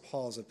Apostle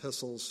Paul's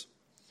epistles.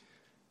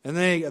 And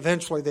then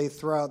eventually they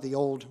throw out the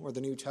Old or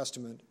the New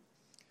Testament.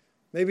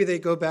 Maybe they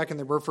go back and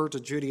they refer to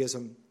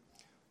Judaism.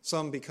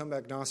 Some become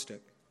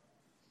agnostic.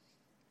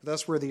 But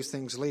that's where these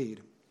things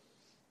lead.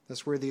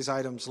 That's where these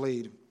items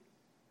lead.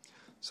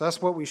 So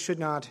that's what we should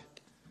not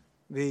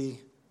be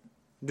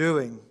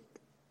doing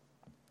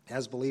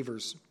as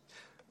believers.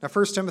 Now,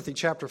 1 Timothy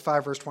chapter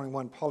 5, verse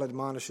 21, Paul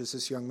admonishes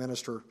this young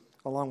minister,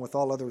 along with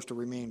all others, to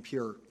remain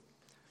pure.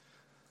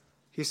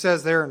 He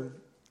says there in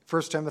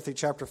 1 Timothy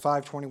chapter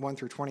 5, 21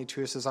 through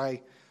 22, he says,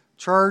 "I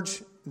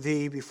charge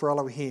thee before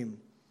Elohim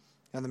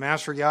and the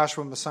Master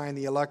Yahshua Messiah and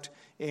the elect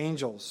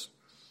angels,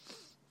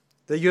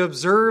 that you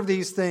observe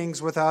these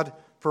things without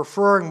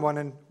preferring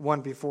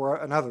one before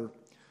another,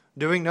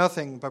 doing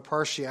nothing but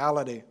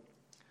partiality,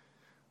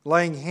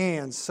 laying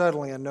hands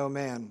suddenly on no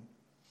man,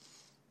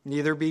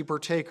 neither be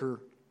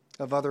partaker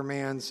of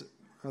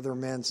other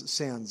men's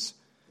sins.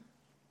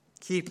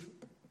 Keep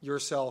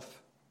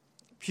yourself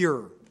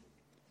pure.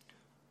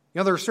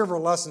 There are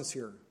several lessons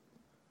here,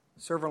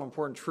 several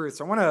important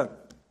truths. I want to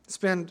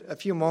spend a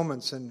few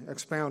moments and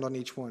expound on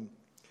each one.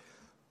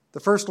 The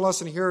first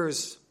lesson here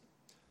is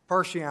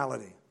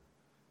partiality.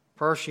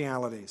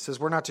 Partiality. It says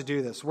we're not to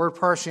do this. The word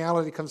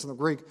partiality comes from the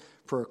Greek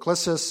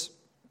paraklesis.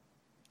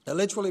 It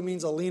literally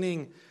means a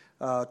leaning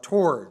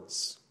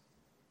towards.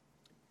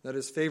 That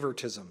is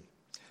favoritism.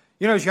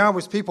 As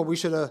Yahweh's people, we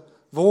should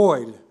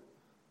avoid,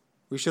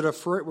 we should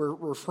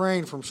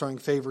refrain from showing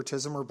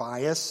favoritism or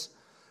bias.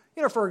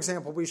 For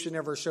example, we should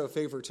never show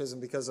favoritism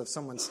because of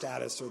someone's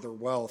status or their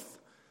wealth.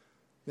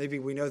 Maybe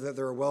we know that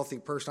they're a wealthy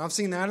person. I've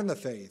seen that in the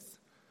faith.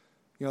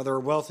 They're a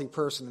wealthy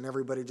person and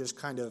everybody just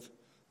kind of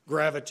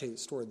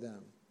gravitates toward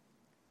them.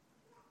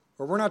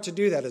 Or we're not to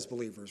do that as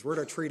believers. We're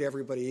to treat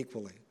everybody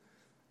equally.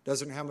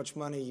 Doesn't matter how much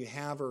money you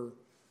have or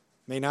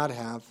may not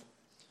have.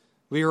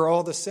 We are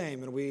all the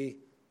same, and we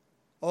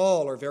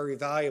all are very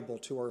valuable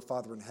to our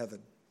Father in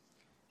heaven.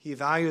 He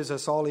values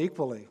us all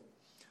equally.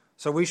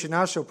 So we should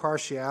not show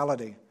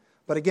partiality.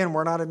 But again,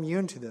 we're not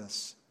immune to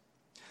this.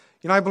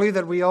 I believe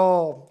that we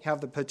all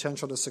have the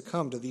potential to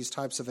succumb to these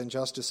types of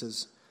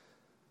injustices.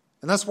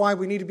 And that's why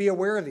we need to be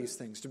aware of these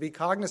things, to be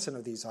cognizant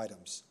of these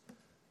items,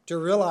 to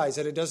realize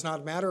that it does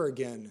not matter,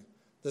 again,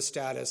 the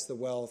status, the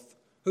wealth,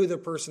 who the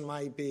person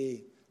might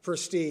be,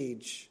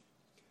 prestige.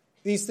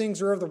 These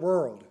things are of the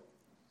world.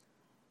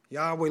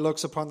 Yahweh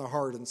looks upon the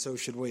heart, and so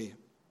should we.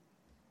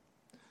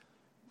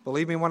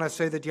 Believe me when I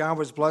say that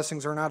Yahweh's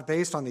blessings are not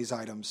based on these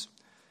items.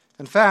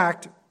 In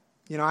fact,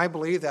 I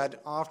believe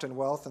that often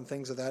wealth and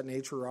things of that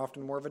nature are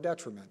often more of a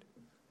detriment.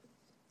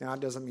 Now, it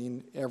doesn't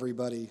mean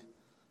everybody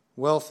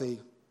wealthy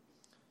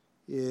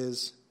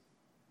is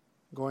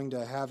going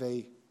to have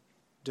a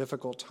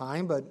difficult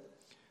time, but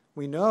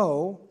we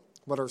know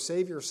what our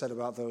Savior said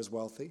about those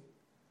wealthy.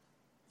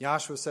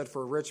 Yahshua said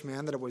for a rich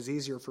man that it was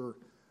easier for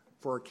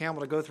a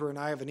camel to go through an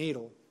eye of a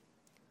needle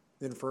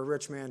than for a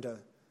rich man to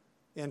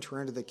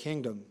enter into the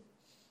kingdom.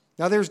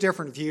 Now, there's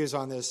different views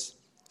on this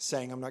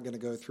saying. I'm not going to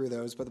go through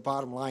those, but the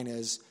bottom line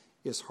is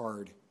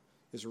hard.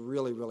 It's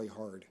really, really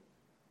hard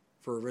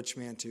for a rich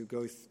man to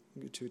go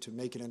to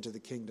make it into the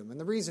kingdom. And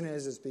the reason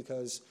is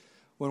because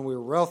when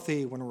we're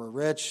wealthy, when we're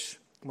rich,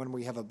 when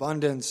we have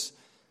abundance,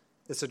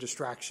 it's a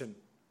distraction.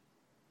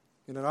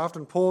 And it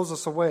often pulls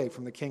us away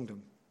from the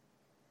kingdom.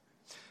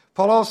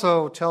 Paul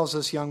also tells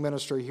this young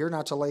minister here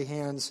not to lay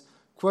hands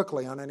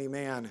quickly on any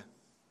man.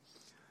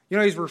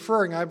 He's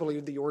referring, I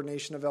believe, to the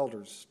ordination of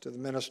elders, to the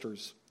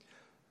ministers.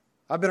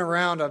 I've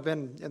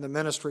been in the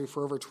ministry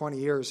for over 20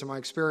 years, and my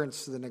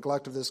experience, the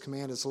neglect of this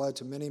command has led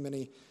to many,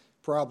 many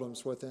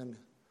problems within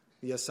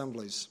the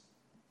assemblies.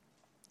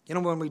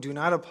 When we do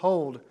not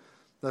uphold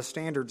the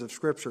standards of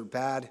Scripture,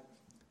 bad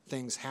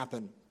things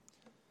happen.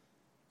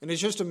 And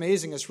it's just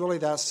amazing. It's really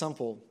that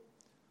simple.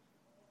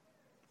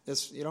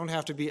 You don't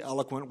have to be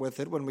eloquent with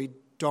it. When we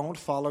don't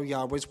follow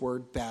Yahweh's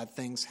word, bad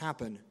things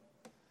happen.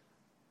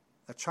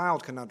 A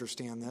child can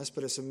understand this,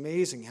 but it's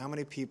amazing how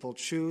many people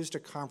choose to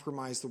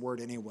compromise the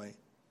word anyway.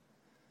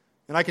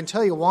 And I can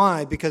tell you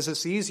why, because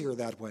it's easier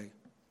that way.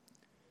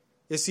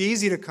 It's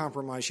easy to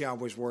compromise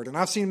Yahweh's word. And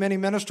I've seen many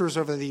ministers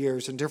over the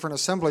years in different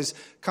assemblies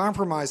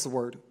compromise the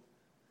word,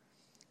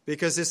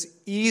 because it's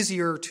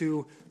easier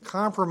to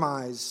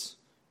compromise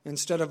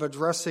instead of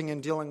addressing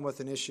and dealing with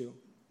an issue.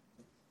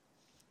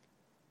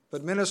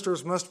 But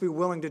ministers must be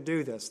willing to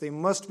do this. They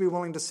must be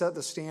willing to set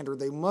the standard.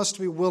 They must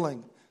be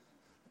willing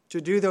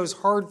to do those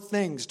hard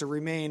things to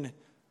remain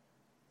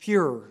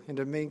pure and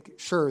to make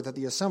sure that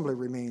the assembly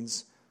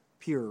remains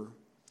pure.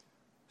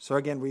 So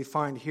again, we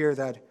find here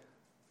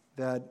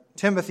that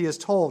Timothy is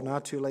told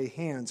not to lay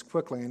hands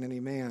quickly on any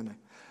man.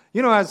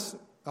 As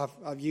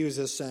I've used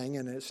this saying,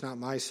 and it's not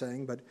my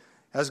saying, but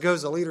as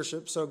goes the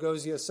leadership, so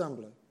goes the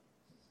assembly.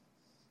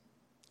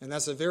 And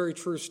that's a very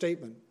true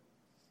statement.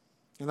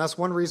 And that's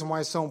one reason why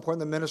it's so important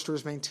that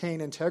ministers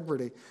maintain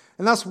integrity.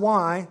 And that's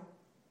why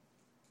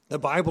the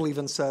Bible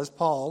even says,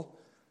 Paul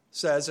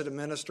says that a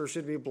minister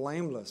should be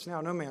blameless. Now,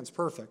 no man's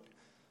perfect,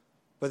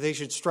 but they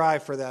should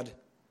strive for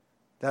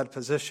that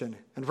position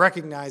and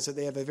recognize that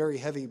they have a very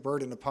heavy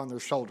burden upon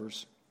their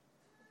shoulders.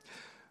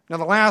 Now,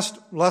 the last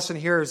lesson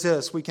here is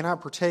this: we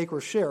cannot partake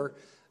or share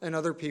in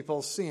other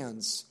people's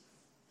sins.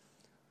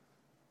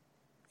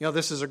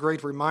 This is a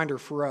great reminder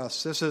for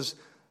us. This is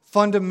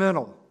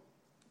fundamental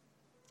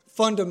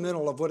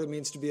of what it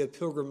means to be a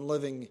pilgrim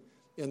living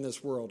in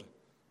this world,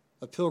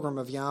 a pilgrim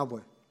of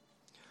Yahweh.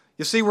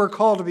 You see, we're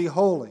called to be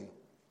holy.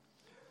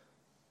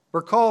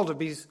 We're called to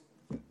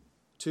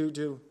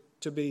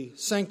be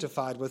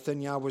sanctified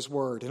within Yahweh's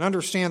word, and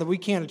understand that we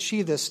can't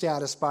achieve this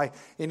status by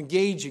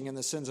engaging in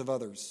the sins of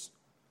others,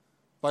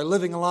 by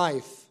living a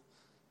life,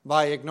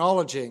 by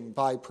acknowledging,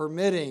 by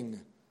permitting,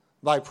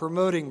 by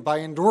promoting, by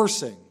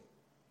endorsing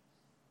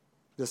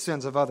the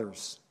sins of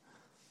others.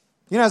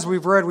 As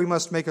we've read, we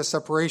must make a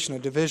separation, a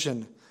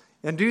division,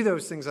 and do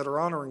those things that are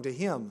honoring to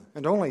Him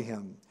and only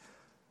Him.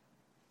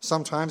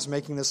 Sometimes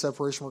making this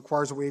separation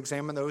requires that we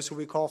examine those who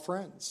we call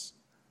friends.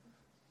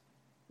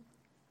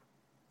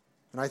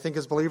 And I think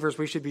as believers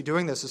we should be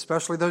doing this,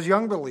 especially those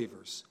young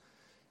believers.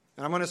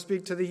 And I'm going to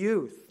speak to the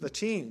youth, the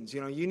teens.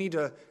 You need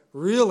to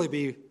really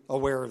be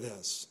aware of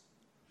this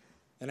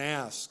and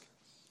ask,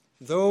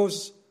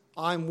 those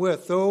I'm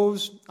with,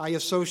 those I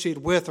associate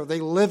with, are they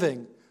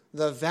living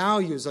the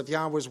values of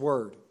Yahweh's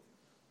Word?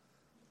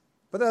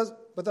 But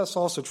that's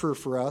also true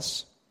for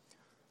us.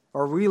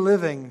 Are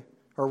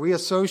we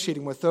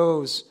associating with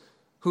those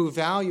who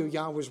value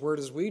Yahweh's Word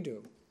as we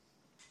do?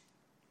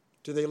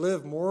 Do they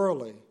live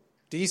morally,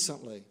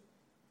 decently?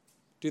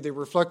 Do they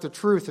reflect the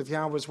truth of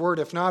Yahweh's Word?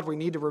 If not, we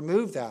need to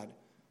remove that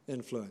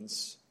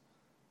influence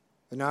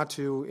and not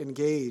to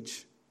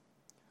engage.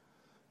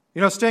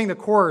 Staying the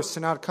course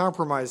and not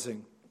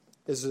compromising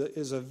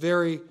is a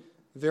very,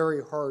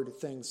 very hard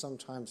thing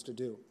sometimes to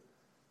do.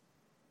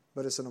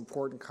 But it's an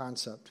important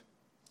concept.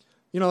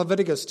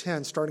 Leviticus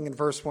 10, starting in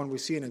verse 1, we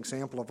see an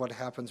example of what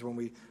happens when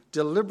we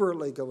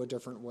deliberately go a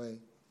different way,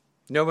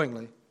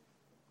 knowingly.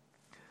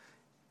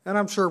 And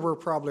I'm sure we're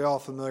probably all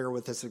familiar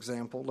with this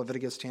example.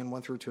 Leviticus 10,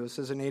 1 through 2, it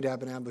says, "And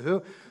Nadab and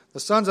Abihu, the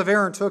sons of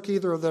Aaron, took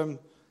either of them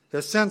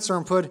his censer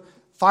and put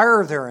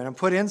fire therein, and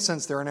put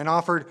incense therein, and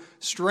offered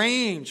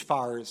strange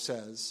fire," it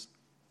says,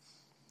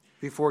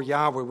 "before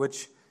Yahweh,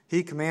 which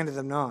he commanded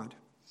them not.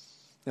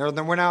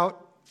 There went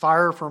out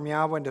fire from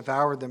Yahweh and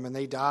devoured them, and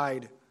they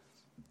died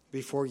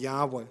before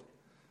Yahweh."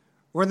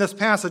 Where in this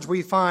passage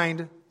we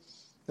find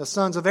the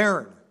sons of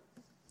Aaron,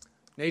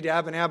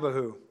 Nadab and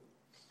Abihu.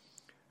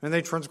 And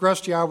they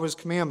transgressed Yahweh's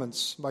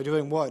commandments by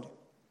doing what?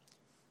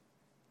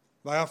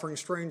 By offering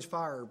strange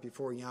fire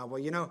before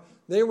Yahweh.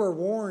 They were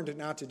warned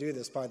not to do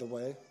this, by the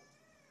way.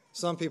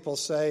 Some people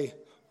say,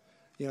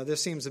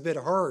 this seems a bit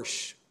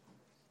harsh.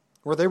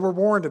 Or they were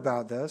warned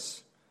about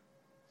this.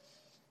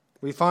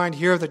 We find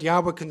here that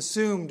Yahweh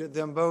consumed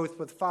them both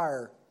with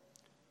fire.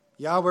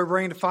 Yahweh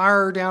rained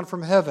fire down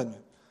from heaven,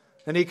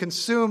 and he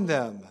consumed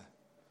them.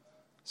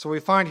 So we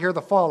find here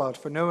the fallout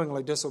for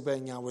knowingly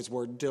disobeying Yahweh's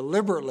word,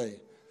 deliberately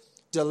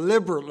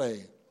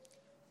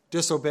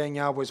disobeying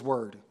Yahweh's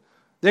word.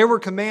 They were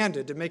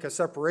commanded to make a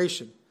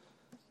separation,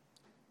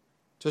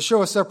 to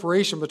show a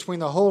separation between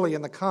the holy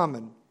and the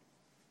common.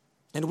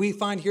 And we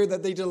find here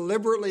that they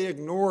deliberately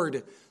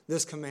ignored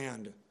this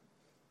command.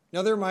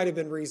 Now, there might have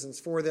been reasons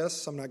for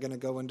this. I'm not going to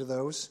go into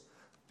those,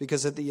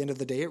 because at the end of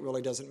the day, it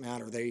really doesn't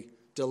matter. They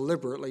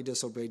deliberately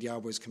disobeyed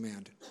Yahweh's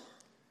command.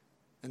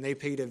 And they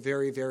paid a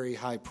very, very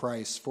high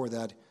price for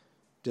that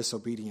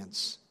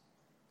disobedience.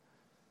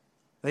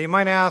 Now, you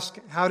might ask,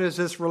 how does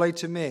this relate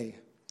to me?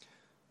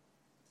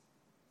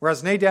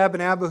 Whereas Nadab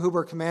and Abihu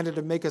were commanded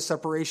to make a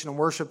separation and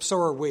worship, so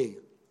are we.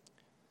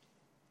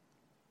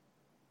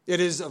 It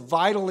is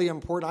vitally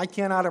important. I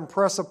cannot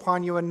impress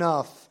upon you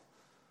enough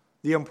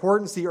the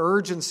importance, the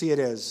urgency it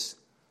is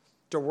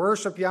to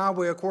worship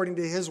Yahweh according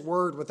to his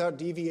word without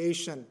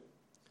deviation.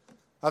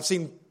 I've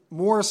seen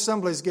more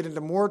assemblies get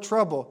into more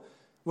trouble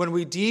when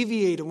we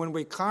deviate and when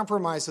we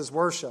compromise his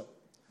worship.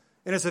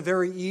 And it's a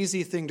very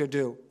easy thing to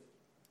do,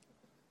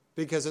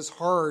 because it's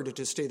hard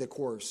to stay the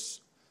course.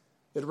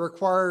 It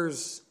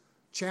requires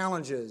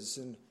challenges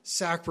and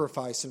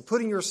sacrifice and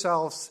putting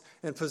yourselves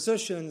in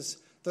positions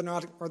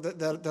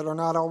that are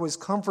not always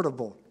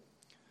comfortable.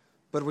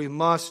 But we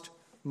must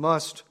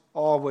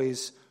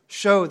always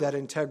show that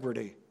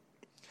integrity.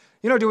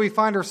 Do we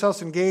find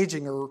ourselves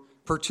engaging or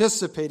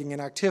participating in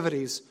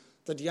activities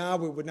that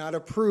Yahweh would not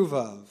approve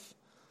of?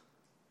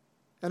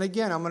 And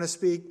again, I'm going to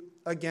speak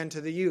again to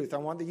the youth. I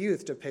want the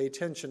youth to pay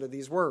attention to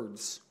these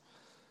words.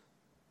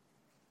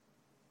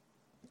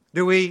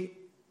 Do we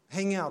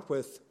hang out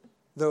with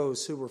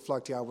those who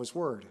reflect Yahweh's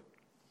word?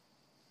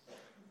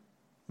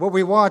 What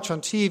we watch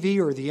on TV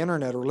or the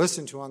internet or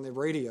listen to on the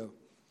radio,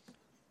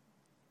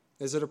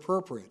 is it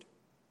appropriate?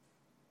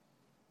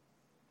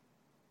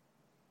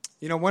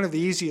 One of the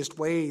easiest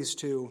ways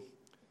to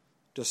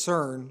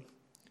discern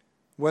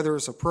whether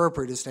it's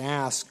appropriate is to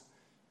ask,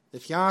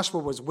 if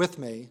Yahshua was with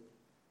me,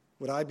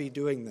 would I be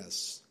doing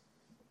this?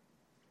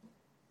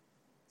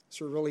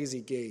 It's a real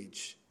easy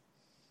gauge.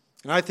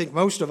 And I think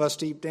most of us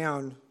deep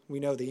down, we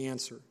know the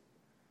answer.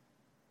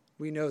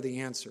 We know the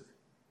answer.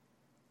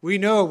 We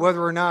know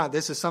whether or not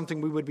this is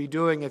something we would be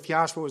doing if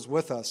Yahshua was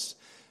with us.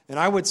 And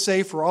I would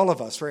say for all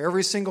of us, for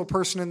every single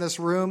person in this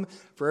room,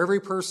 for every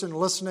person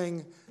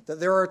listening, that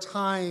there are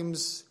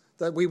times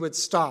that we would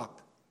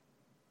stop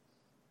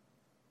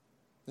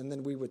and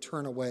then we would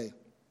turn away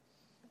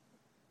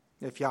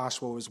if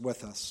Yahshua was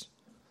with us.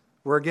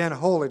 We're again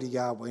holy to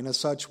Yahweh, and as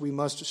such we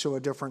must show a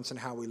difference in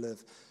how we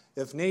live.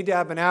 If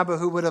Nadab and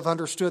Abihu would have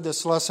understood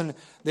this lesson,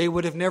 they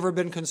would have never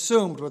been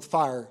consumed with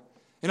fire.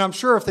 And I'm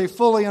sure if they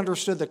fully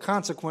understood the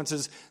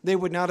consequences, they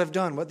would not have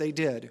done what they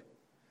did.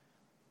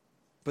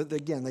 But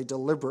again, they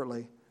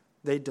deliberately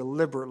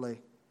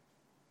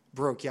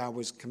broke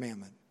Yahweh's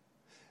commandment.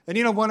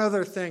 And one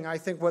other thing, I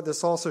think what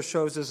this also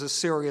shows is the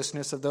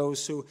seriousness of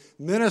those who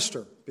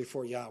minister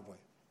before Yahweh.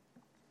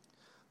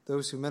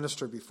 Those who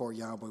minister before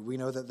Yahweh, we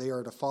know that they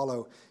are to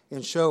follow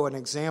and show an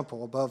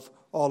example above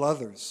all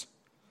others.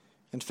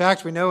 In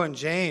fact, we know in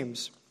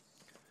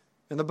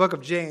the book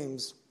of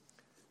James,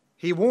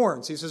 he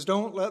warns. He says,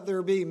 don't let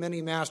there be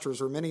many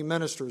masters or many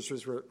ministers,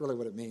 is really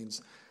what it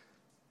means,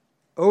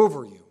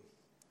 over you.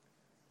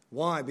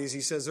 Why? Because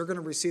he says they're going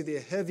to receive the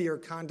heavier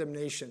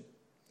condemnation.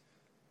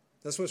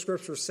 That's what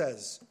Scripture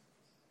says.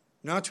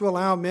 Not to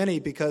allow many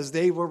because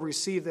they will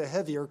receive the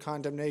heavier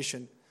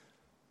condemnation.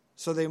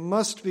 So they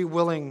must be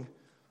willing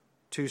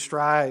to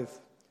strive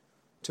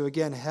to,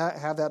 again,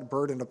 have that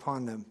burden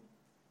upon them.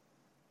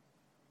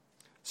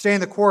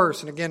 Staying the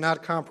course, and again,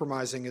 not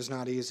compromising is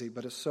not easy,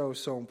 but it's so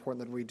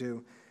important that we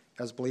do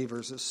as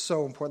believers. It's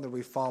so important that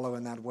we follow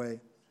in that way.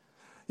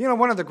 You know,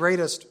 one of the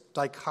greatest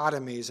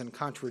dichotomies and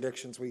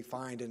contradictions we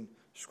find in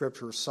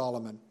Scripture is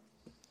Solomon.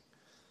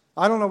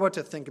 I don't know what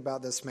to think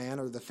about this man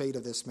or the fate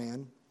of this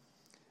man.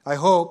 I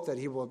hope that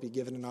he will be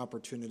given an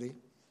opportunity.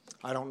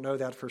 I don't know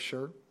that for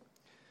sure.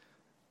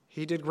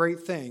 He did great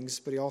things,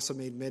 but he also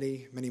made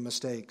many, many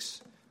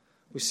mistakes.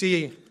 We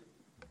see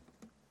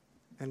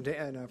in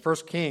 1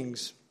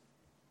 Kings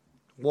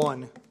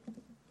 1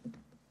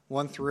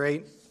 through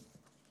 8,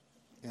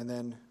 and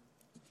then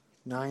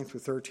 9 through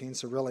 13.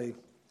 So really,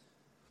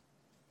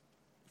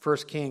 1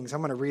 Kings, I'm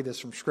going to read this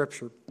from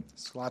Scripture.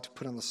 It's a lot to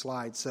put on the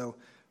slide. So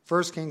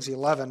 1 Kings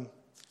 11,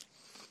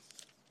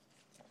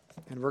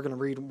 and we're going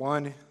to read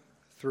 1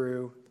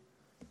 through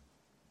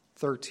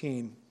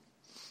 13.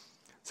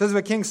 It says,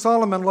 but King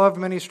Solomon loved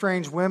many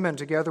strange women,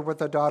 together with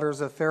the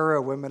daughters of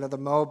Pharaoh, women of the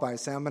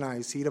Moabites,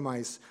 Ammonites,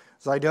 Edomites,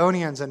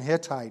 Zidonians, and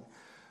Hittite.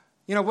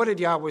 You know, what did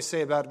Yahweh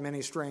say about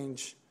many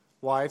strange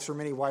wives or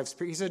many wives?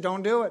 He said,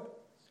 don't do it.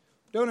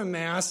 Don't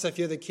amass, if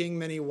you're the king,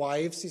 many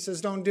wives. He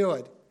says, don't do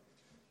it.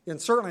 And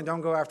certainly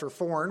don't go after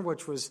foreign,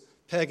 which was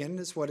pagan,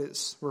 is what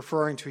it's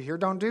referring to here.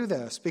 Don't do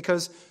this,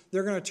 because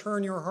they're going to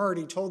turn your heart.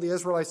 He told the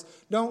Israelites,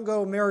 don't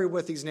go marry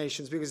with these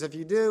nations, because if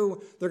you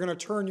do, they're going to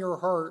turn your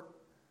heart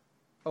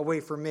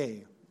away from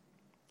me.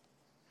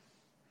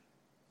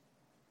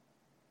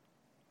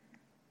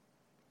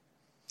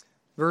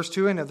 Verse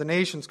 2, and of the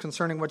nations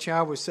concerning which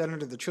Yahweh said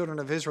unto the children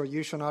of Israel,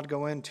 you shall not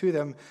go in to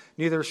them,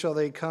 neither shall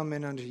they come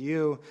in unto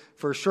you,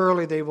 for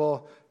surely they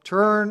will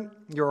turn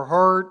your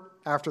heart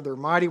after their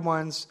mighty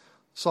ones.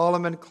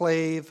 Solomon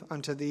clave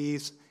unto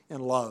these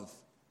in love.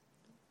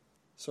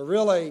 So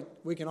really,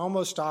 we can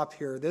almost stop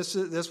here. This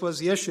was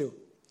the issue.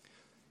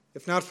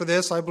 If not for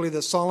this, I believe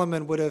that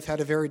Solomon would have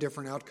had a very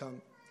different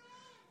outcome.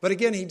 But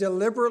again, he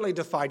deliberately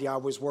defied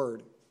Yahweh's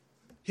word.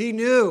 He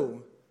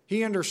knew,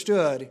 he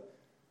understood,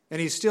 and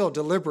he still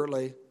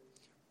deliberately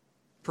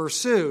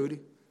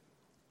pursued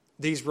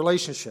these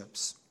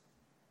relationships.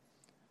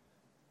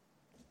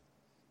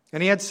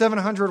 And he had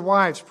 700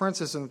 wives,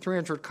 princes, and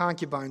 300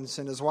 concubines,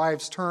 and his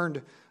wives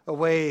turned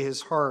away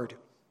his heart.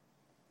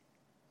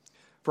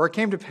 For it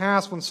came to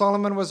pass when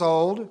Solomon was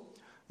old.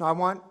 Now I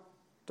want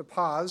to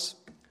pause.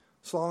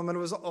 Solomon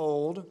was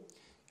old.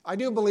 I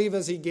do believe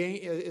as he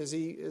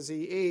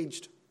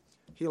aged,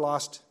 he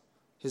lost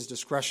his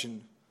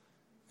discretion,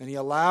 and he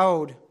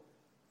allowed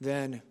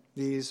then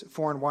these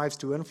foreign wives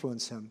to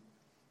influence him.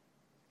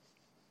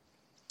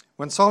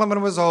 When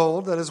Solomon was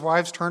old, that his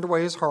wives turned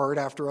away his heart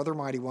after other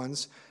mighty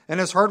ones, and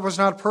his heart was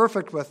not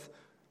perfect with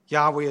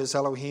Yahweh his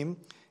Elohim,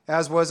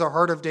 as was the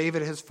heart of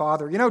David his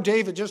father. You know,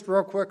 David, just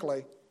real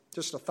quickly,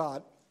 just a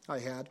thought I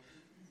had.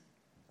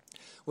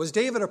 Was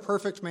David a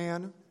perfect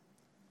man?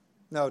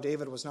 No,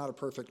 David was not a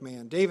perfect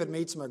man. David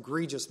made some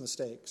egregious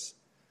mistakes.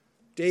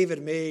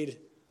 David made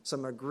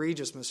some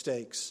egregious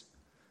mistakes.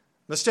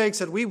 Mistakes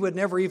that we would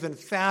never even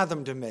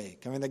fathom to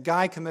make. I mean, the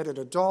guy committed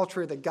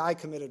adultery. The guy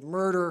committed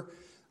murder.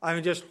 I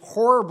mean, just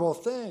horrible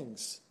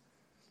things.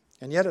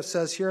 And yet it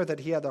says here that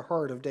he had the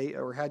heart of David,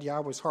 or had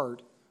Yahweh's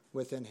heart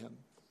within him.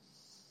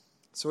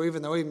 So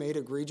even though he made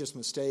egregious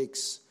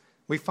mistakes,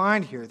 we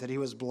find here that he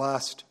was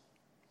blessed.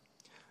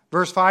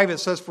 Verse 5, it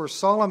says, for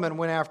Solomon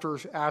went after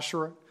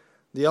Asherah,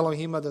 the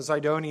Elohim of the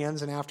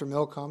Zidonians, and after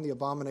Milcom, the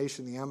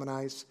abomination of the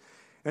Ammonites.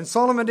 And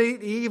Solomon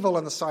did evil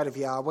in the sight of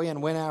Yahweh,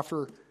 and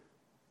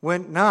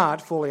went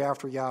not fully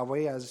after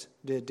Yahweh, as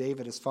did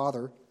David his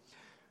father.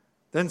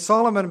 Then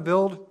Solomon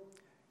built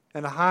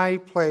an high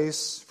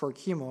place for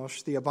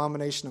Chemosh, the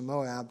abomination of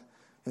Moab,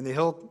 in the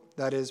hill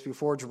that is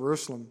before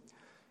Jerusalem,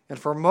 and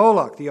for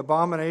Moloch, the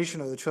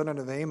abomination of the children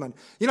of Ammon.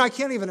 You know, I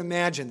can't even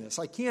imagine this.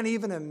 I can't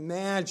even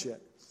imagine.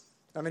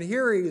 I mean,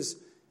 here he is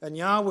in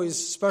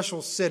Yahweh's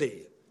special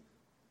city,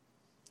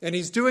 and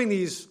he's doing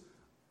these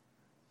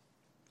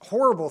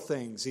horrible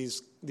things,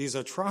 these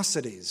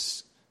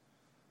atrocities.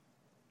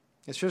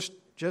 It's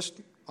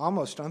just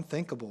almost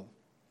unthinkable.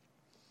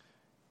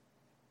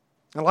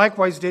 And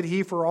likewise did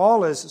he for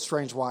all his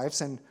strange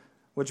wives, and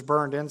which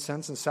burned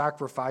incense and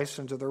sacrificed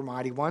unto their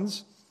mighty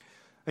ones.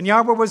 And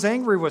Yahweh was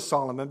angry with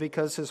Solomon,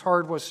 because his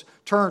heart was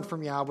turned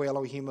from Yahweh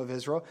Elohim of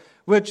Israel,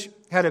 which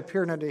had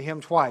appeared unto him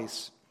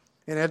twice,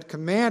 and had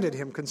commanded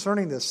him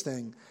concerning this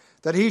thing,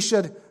 that he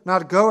should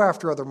not go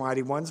after other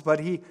mighty ones, but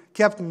he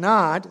kept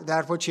not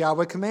that which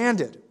Yahweh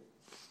commanded.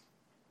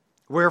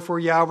 Wherefore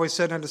Yahweh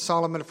said unto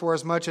Solomon,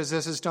 forasmuch as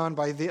this is done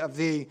by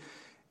thee,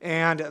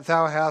 and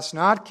thou hast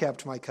not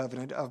kept my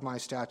covenant of my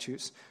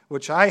statutes,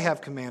 which I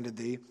have commanded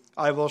thee,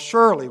 I will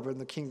surely rend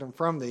the kingdom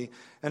from thee,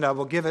 and I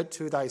will give it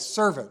to thy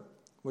servant,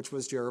 which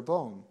was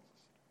Jeroboam.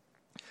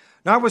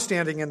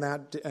 Notwithstanding in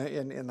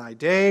thy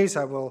days,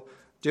 I will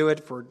do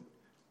it for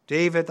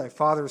David, thy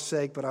father's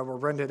sake, but I will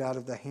rend it out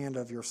of the hand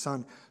of your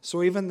son.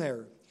 So even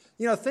there,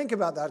 think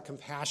about that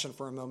compassion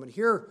for a moment.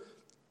 Here,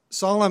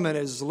 Solomon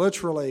is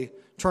literally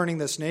turning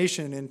this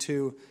nation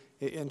into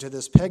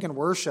this pagan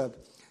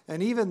worship.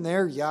 And even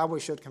there, Yahweh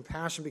showed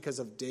compassion because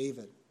of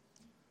David.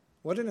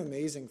 What an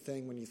amazing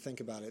thing when you think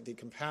about it. The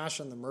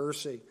compassion, the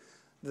mercy,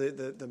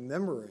 the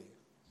memory,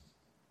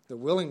 the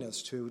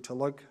willingness to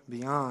look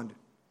beyond.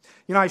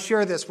 I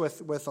share this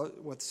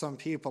with some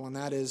people, and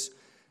that is,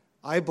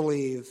 I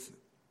believe,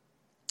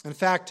 in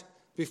fact,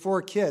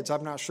 before kids,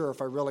 I'm not sure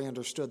if I really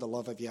understood the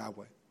love of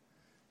Yahweh.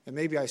 And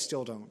maybe I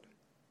still don't.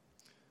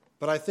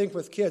 But I think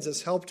with kids,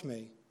 it's helped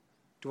me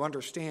to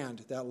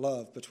understand that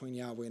love between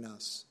Yahweh and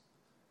us.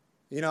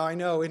 I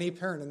know any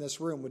parent in this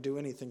room would do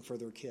anything for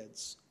their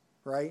kids,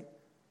 right?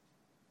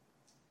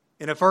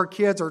 And if our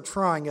kids are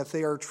trying, if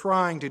they are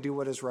trying to do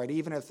what is right,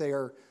 even if they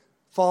are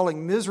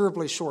falling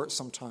miserably short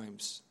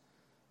sometimes,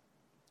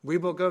 we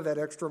will go that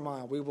extra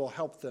mile. We will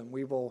help them.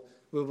 We will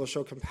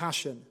show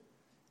compassion.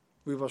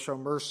 We will show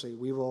mercy.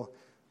 We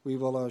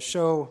will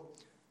show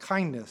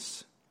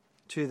kindness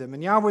to them.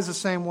 And Yahweh is the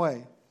same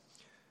way.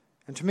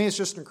 And to me, it's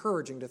just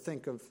encouraging to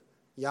think of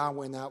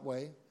Yahweh in that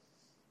way.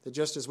 That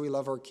just as we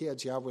love our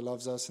kids, Yahweh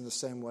loves us in the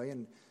same way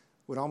and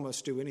would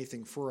almost do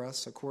anything for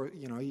us,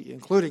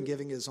 including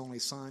giving his only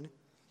son.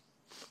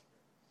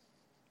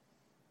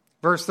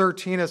 Verse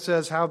 13, it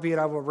says, howbeit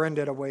I will rend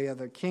it away of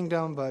the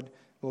kingdom, but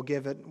will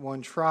give it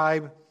one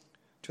tribe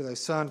to thy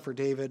son for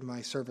David,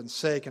 my servant's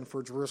sake, and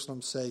for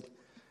Jerusalem's sake,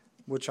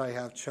 which I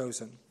have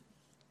chosen.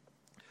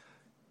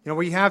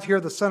 We have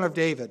here the son of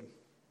David,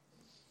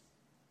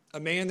 a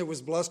man that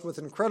was blessed with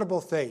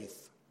incredible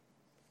faith.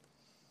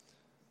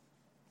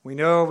 We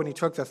know when he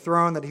took the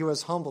throne that he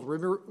was humbled.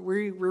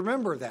 We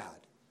remember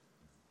that.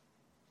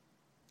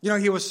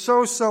 He was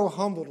so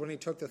humbled when he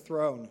took the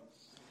throne.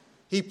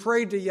 He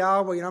prayed to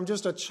Yahweh, I'm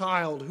just a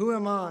child. Who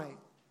am I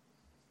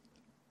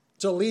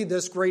to lead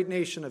this great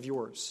nation of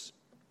yours?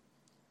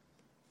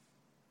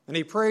 And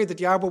he prayed that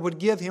Yahweh would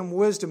give him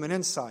wisdom and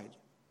insight.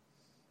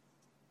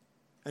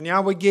 And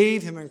Yahweh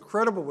gave him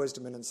incredible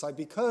wisdom and insight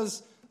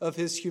because of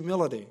his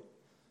humility.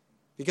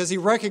 Because he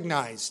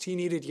recognized he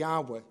needed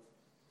Yahweh,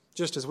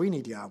 just as we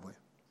need Yahweh.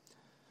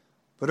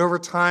 But over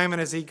time,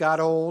 and as he got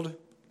old,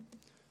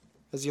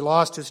 as he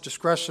lost his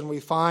discretion, we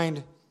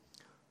find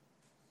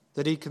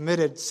that he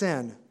committed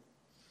sin.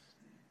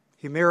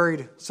 He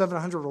married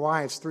 700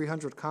 wives,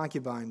 300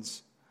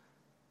 concubines.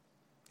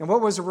 And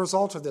what was the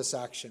result of this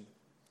action?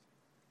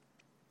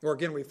 Or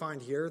again, we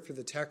find here through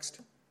the text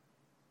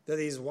that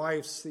these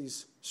wives,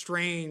 these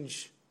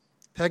strange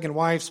pagan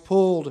wives,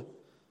 pulled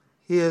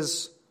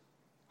his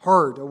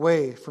heart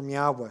away from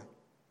Yahweh.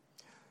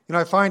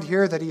 I find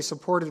here that he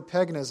supported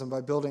paganism by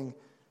building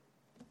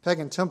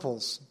pagan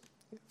temples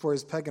for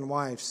his pagan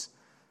wives.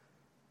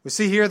 We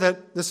see here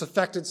that this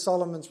affected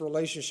Solomon's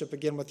relationship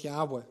again with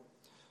Yahweh.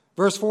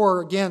 Verse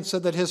 4 again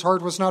said that his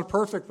heart was not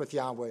perfect with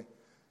Yahweh,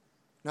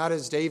 not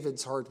as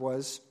David's heart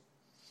was.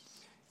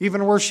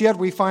 Even worse yet,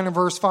 we find in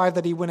verse 5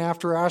 that he went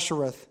after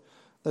Ashereth,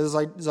 the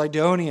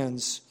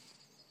Zidonians,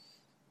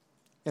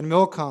 and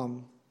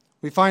Milcom.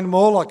 We find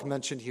Moloch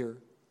mentioned here.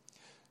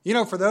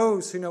 For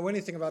those who know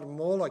anything about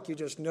Moloch, you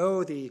just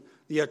know the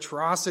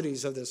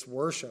atrocities of this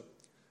worship.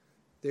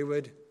 They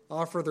would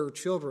offer their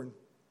children.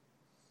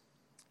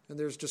 And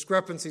there's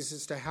discrepancies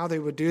as to how they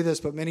would do this,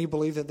 but many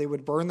believe that they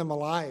would burn them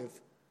alive.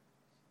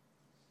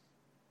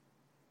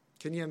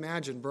 Can you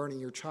imagine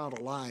burning your child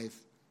alive?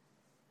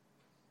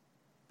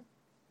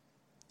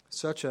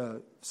 Such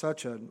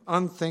an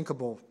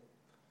unthinkable,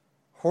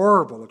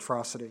 horrible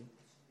atrocity.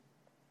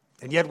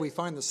 And yet we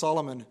find that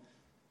Solomon,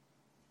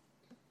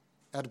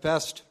 at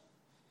best,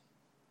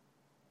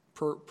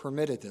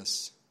 permitted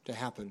this to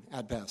happen,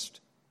 at best.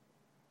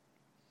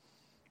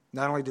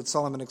 Not only did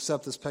Solomon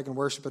accept this pagan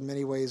worship in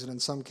many ways, and in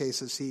some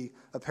cases he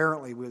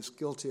apparently was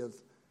guilty of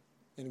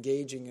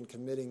engaging and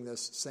committing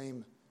this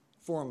same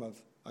form of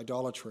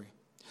idolatry.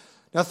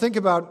 Now think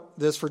about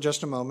this for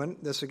just a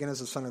moment. This again is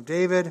the son of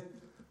David,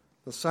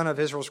 the son of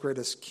Israel's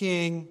greatest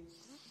king,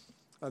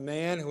 a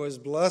man who was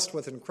blessed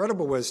with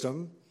incredible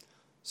wisdom.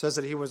 Says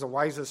that he was the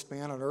wisest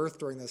man on earth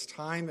during this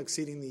time,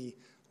 exceeding the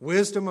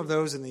wisdom of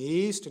those in the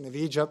east and of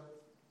Egypt.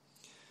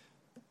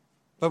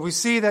 But we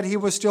see that he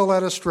was still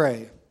led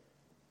astray.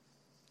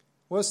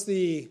 What's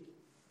the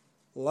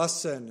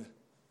lesson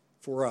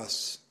for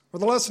us? Well,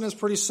 the lesson is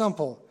pretty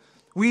simple.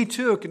 We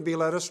too can be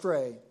led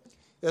astray.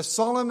 If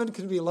Solomon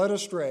can be led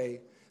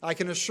astray, I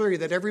can assure you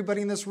that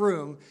everybody in this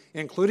room,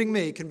 including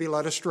me, can be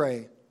led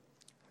astray.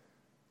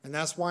 And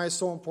that's why it's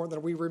so important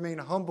that we remain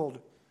humbled,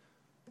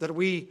 that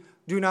we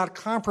do not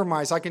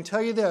compromise. I can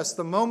tell you this,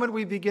 the moment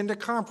we begin to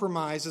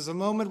compromise is the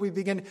moment we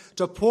begin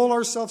to pull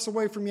ourselves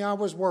away from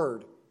Yahweh's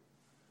word.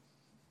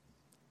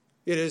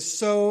 It is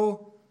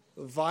so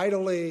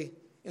vitally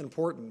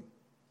important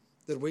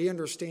that we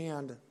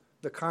understand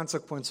the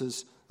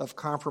consequences of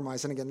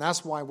compromise. And again,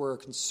 that's why we're a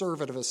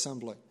conservative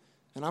assembly.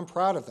 And I'm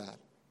proud of that.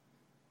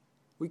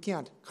 We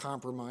can't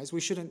compromise.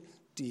 We shouldn't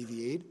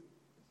deviate.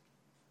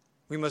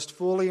 We must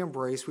fully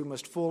embrace, we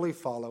must fully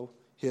follow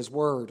his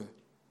word.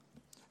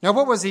 Now,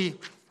 what was the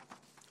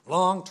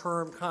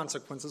long-term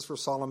consequences for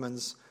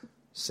Solomon's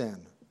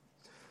sin?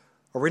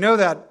 Well, we know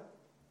that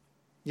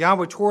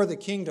Yahweh tore the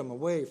kingdom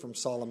away from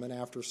Solomon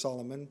after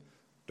Solomon,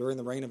 during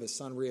the reign of his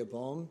son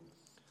Rehoboam,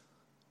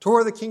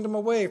 tore the kingdom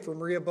away from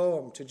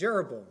Rehoboam to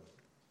Jeroboam.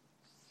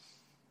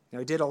 Now,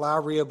 he did allow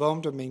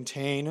Rehoboam to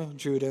maintain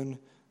Judah and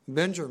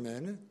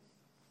Benjamin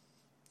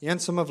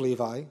and some of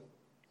Levi.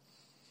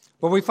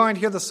 But we find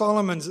here that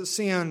Solomon's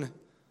sin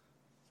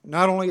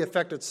not only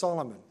affected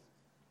Solomon.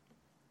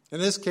 In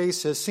this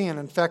case, his sin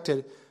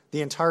infected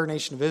the entire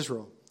nation of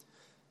Israel.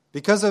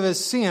 Because of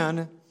his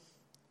sin,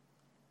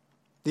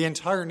 the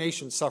entire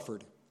nation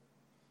suffered.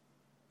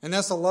 And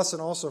that's a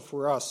lesson also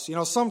for us. You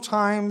know,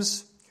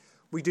 sometimes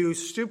we do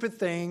stupid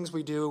things,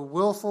 we do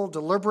willful,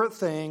 deliberate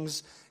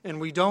things, and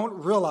we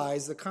don't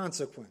realize the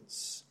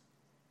consequence.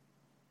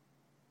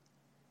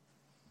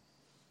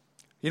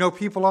 You know,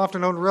 people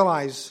often don't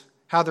realize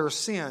how their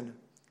sin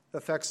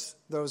affects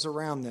those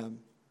around them.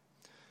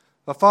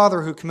 A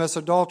father who commits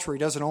adultery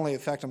doesn't only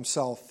affect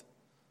himself.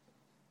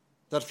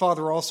 That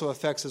father also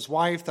affects his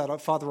wife.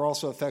 That father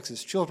also affects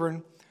his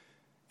children.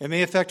 It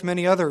may affect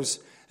many others.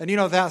 And you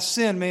know, that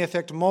sin may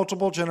affect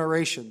multiple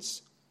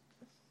generations.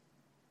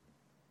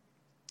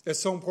 It's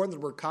so important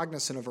that we're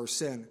cognizant of our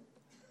sin.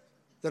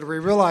 That we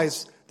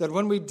realize that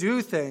when we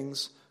do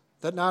things,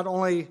 that not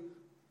only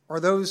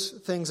are those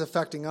things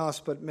affecting us,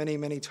 but many,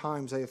 many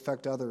times they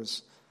affect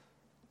others.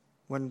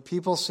 When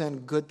people sin,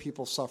 good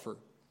people suffer.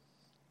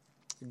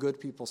 Good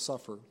people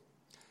suffer.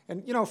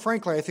 And, you know,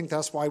 frankly, I think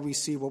that's why we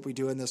see what we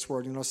do in this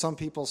world. You know, some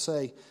people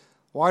say,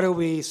 why do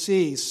we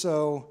see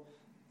so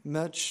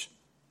much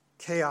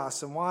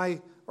chaos? And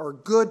why are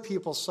good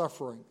people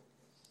suffering?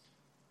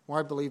 Well,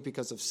 I believe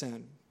because of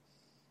sin.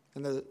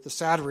 And the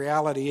sad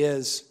reality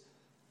is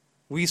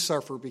we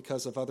suffer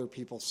because of other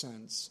people's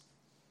sins.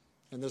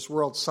 And this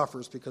world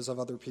suffers because of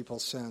other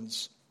people's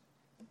sins.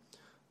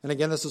 And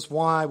again, this is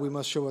why we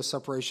must show a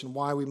separation,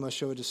 why we must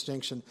show a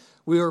distinction.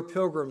 We are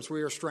pilgrims,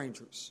 we are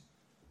strangers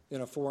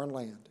in a foreign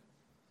land.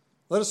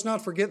 Let us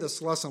not forget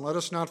this lesson. Let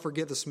us not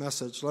forget this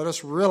message. Let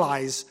us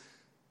realize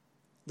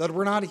that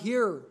we're not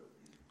here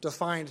to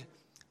find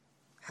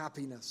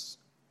happiness.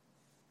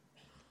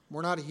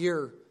 We're not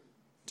here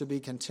to be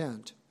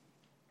content.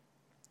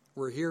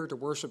 We're here to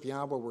worship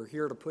Yahweh. We're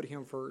here to put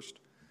him first.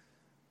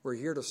 We're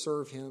here to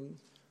serve him.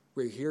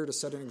 We're here to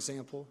set an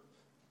example.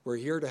 We're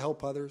here to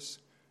help others.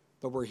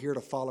 But we're here to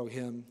follow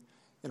him.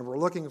 And we're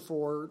looking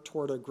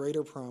toward a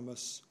greater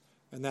promise,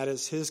 and that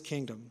is his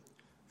kingdom.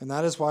 And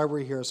that is why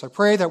we're here. So I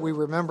pray that we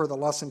remember the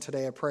lesson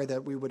today. I pray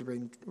that we would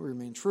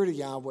remain true to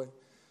Yahweh,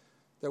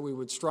 that we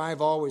would strive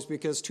always,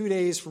 because 2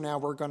 days from now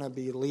we're going to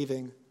be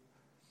leaving.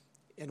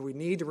 And we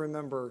need to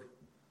remember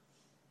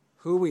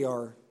who we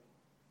are,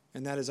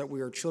 and that is that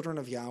we are children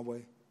of Yahweh.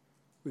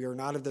 We are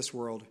not of this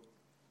world.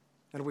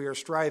 And we are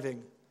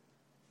striving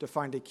to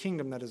find a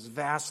kingdom that is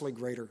vastly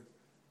greater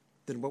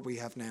than what we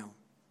have now.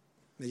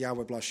 May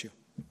Yahweh bless you.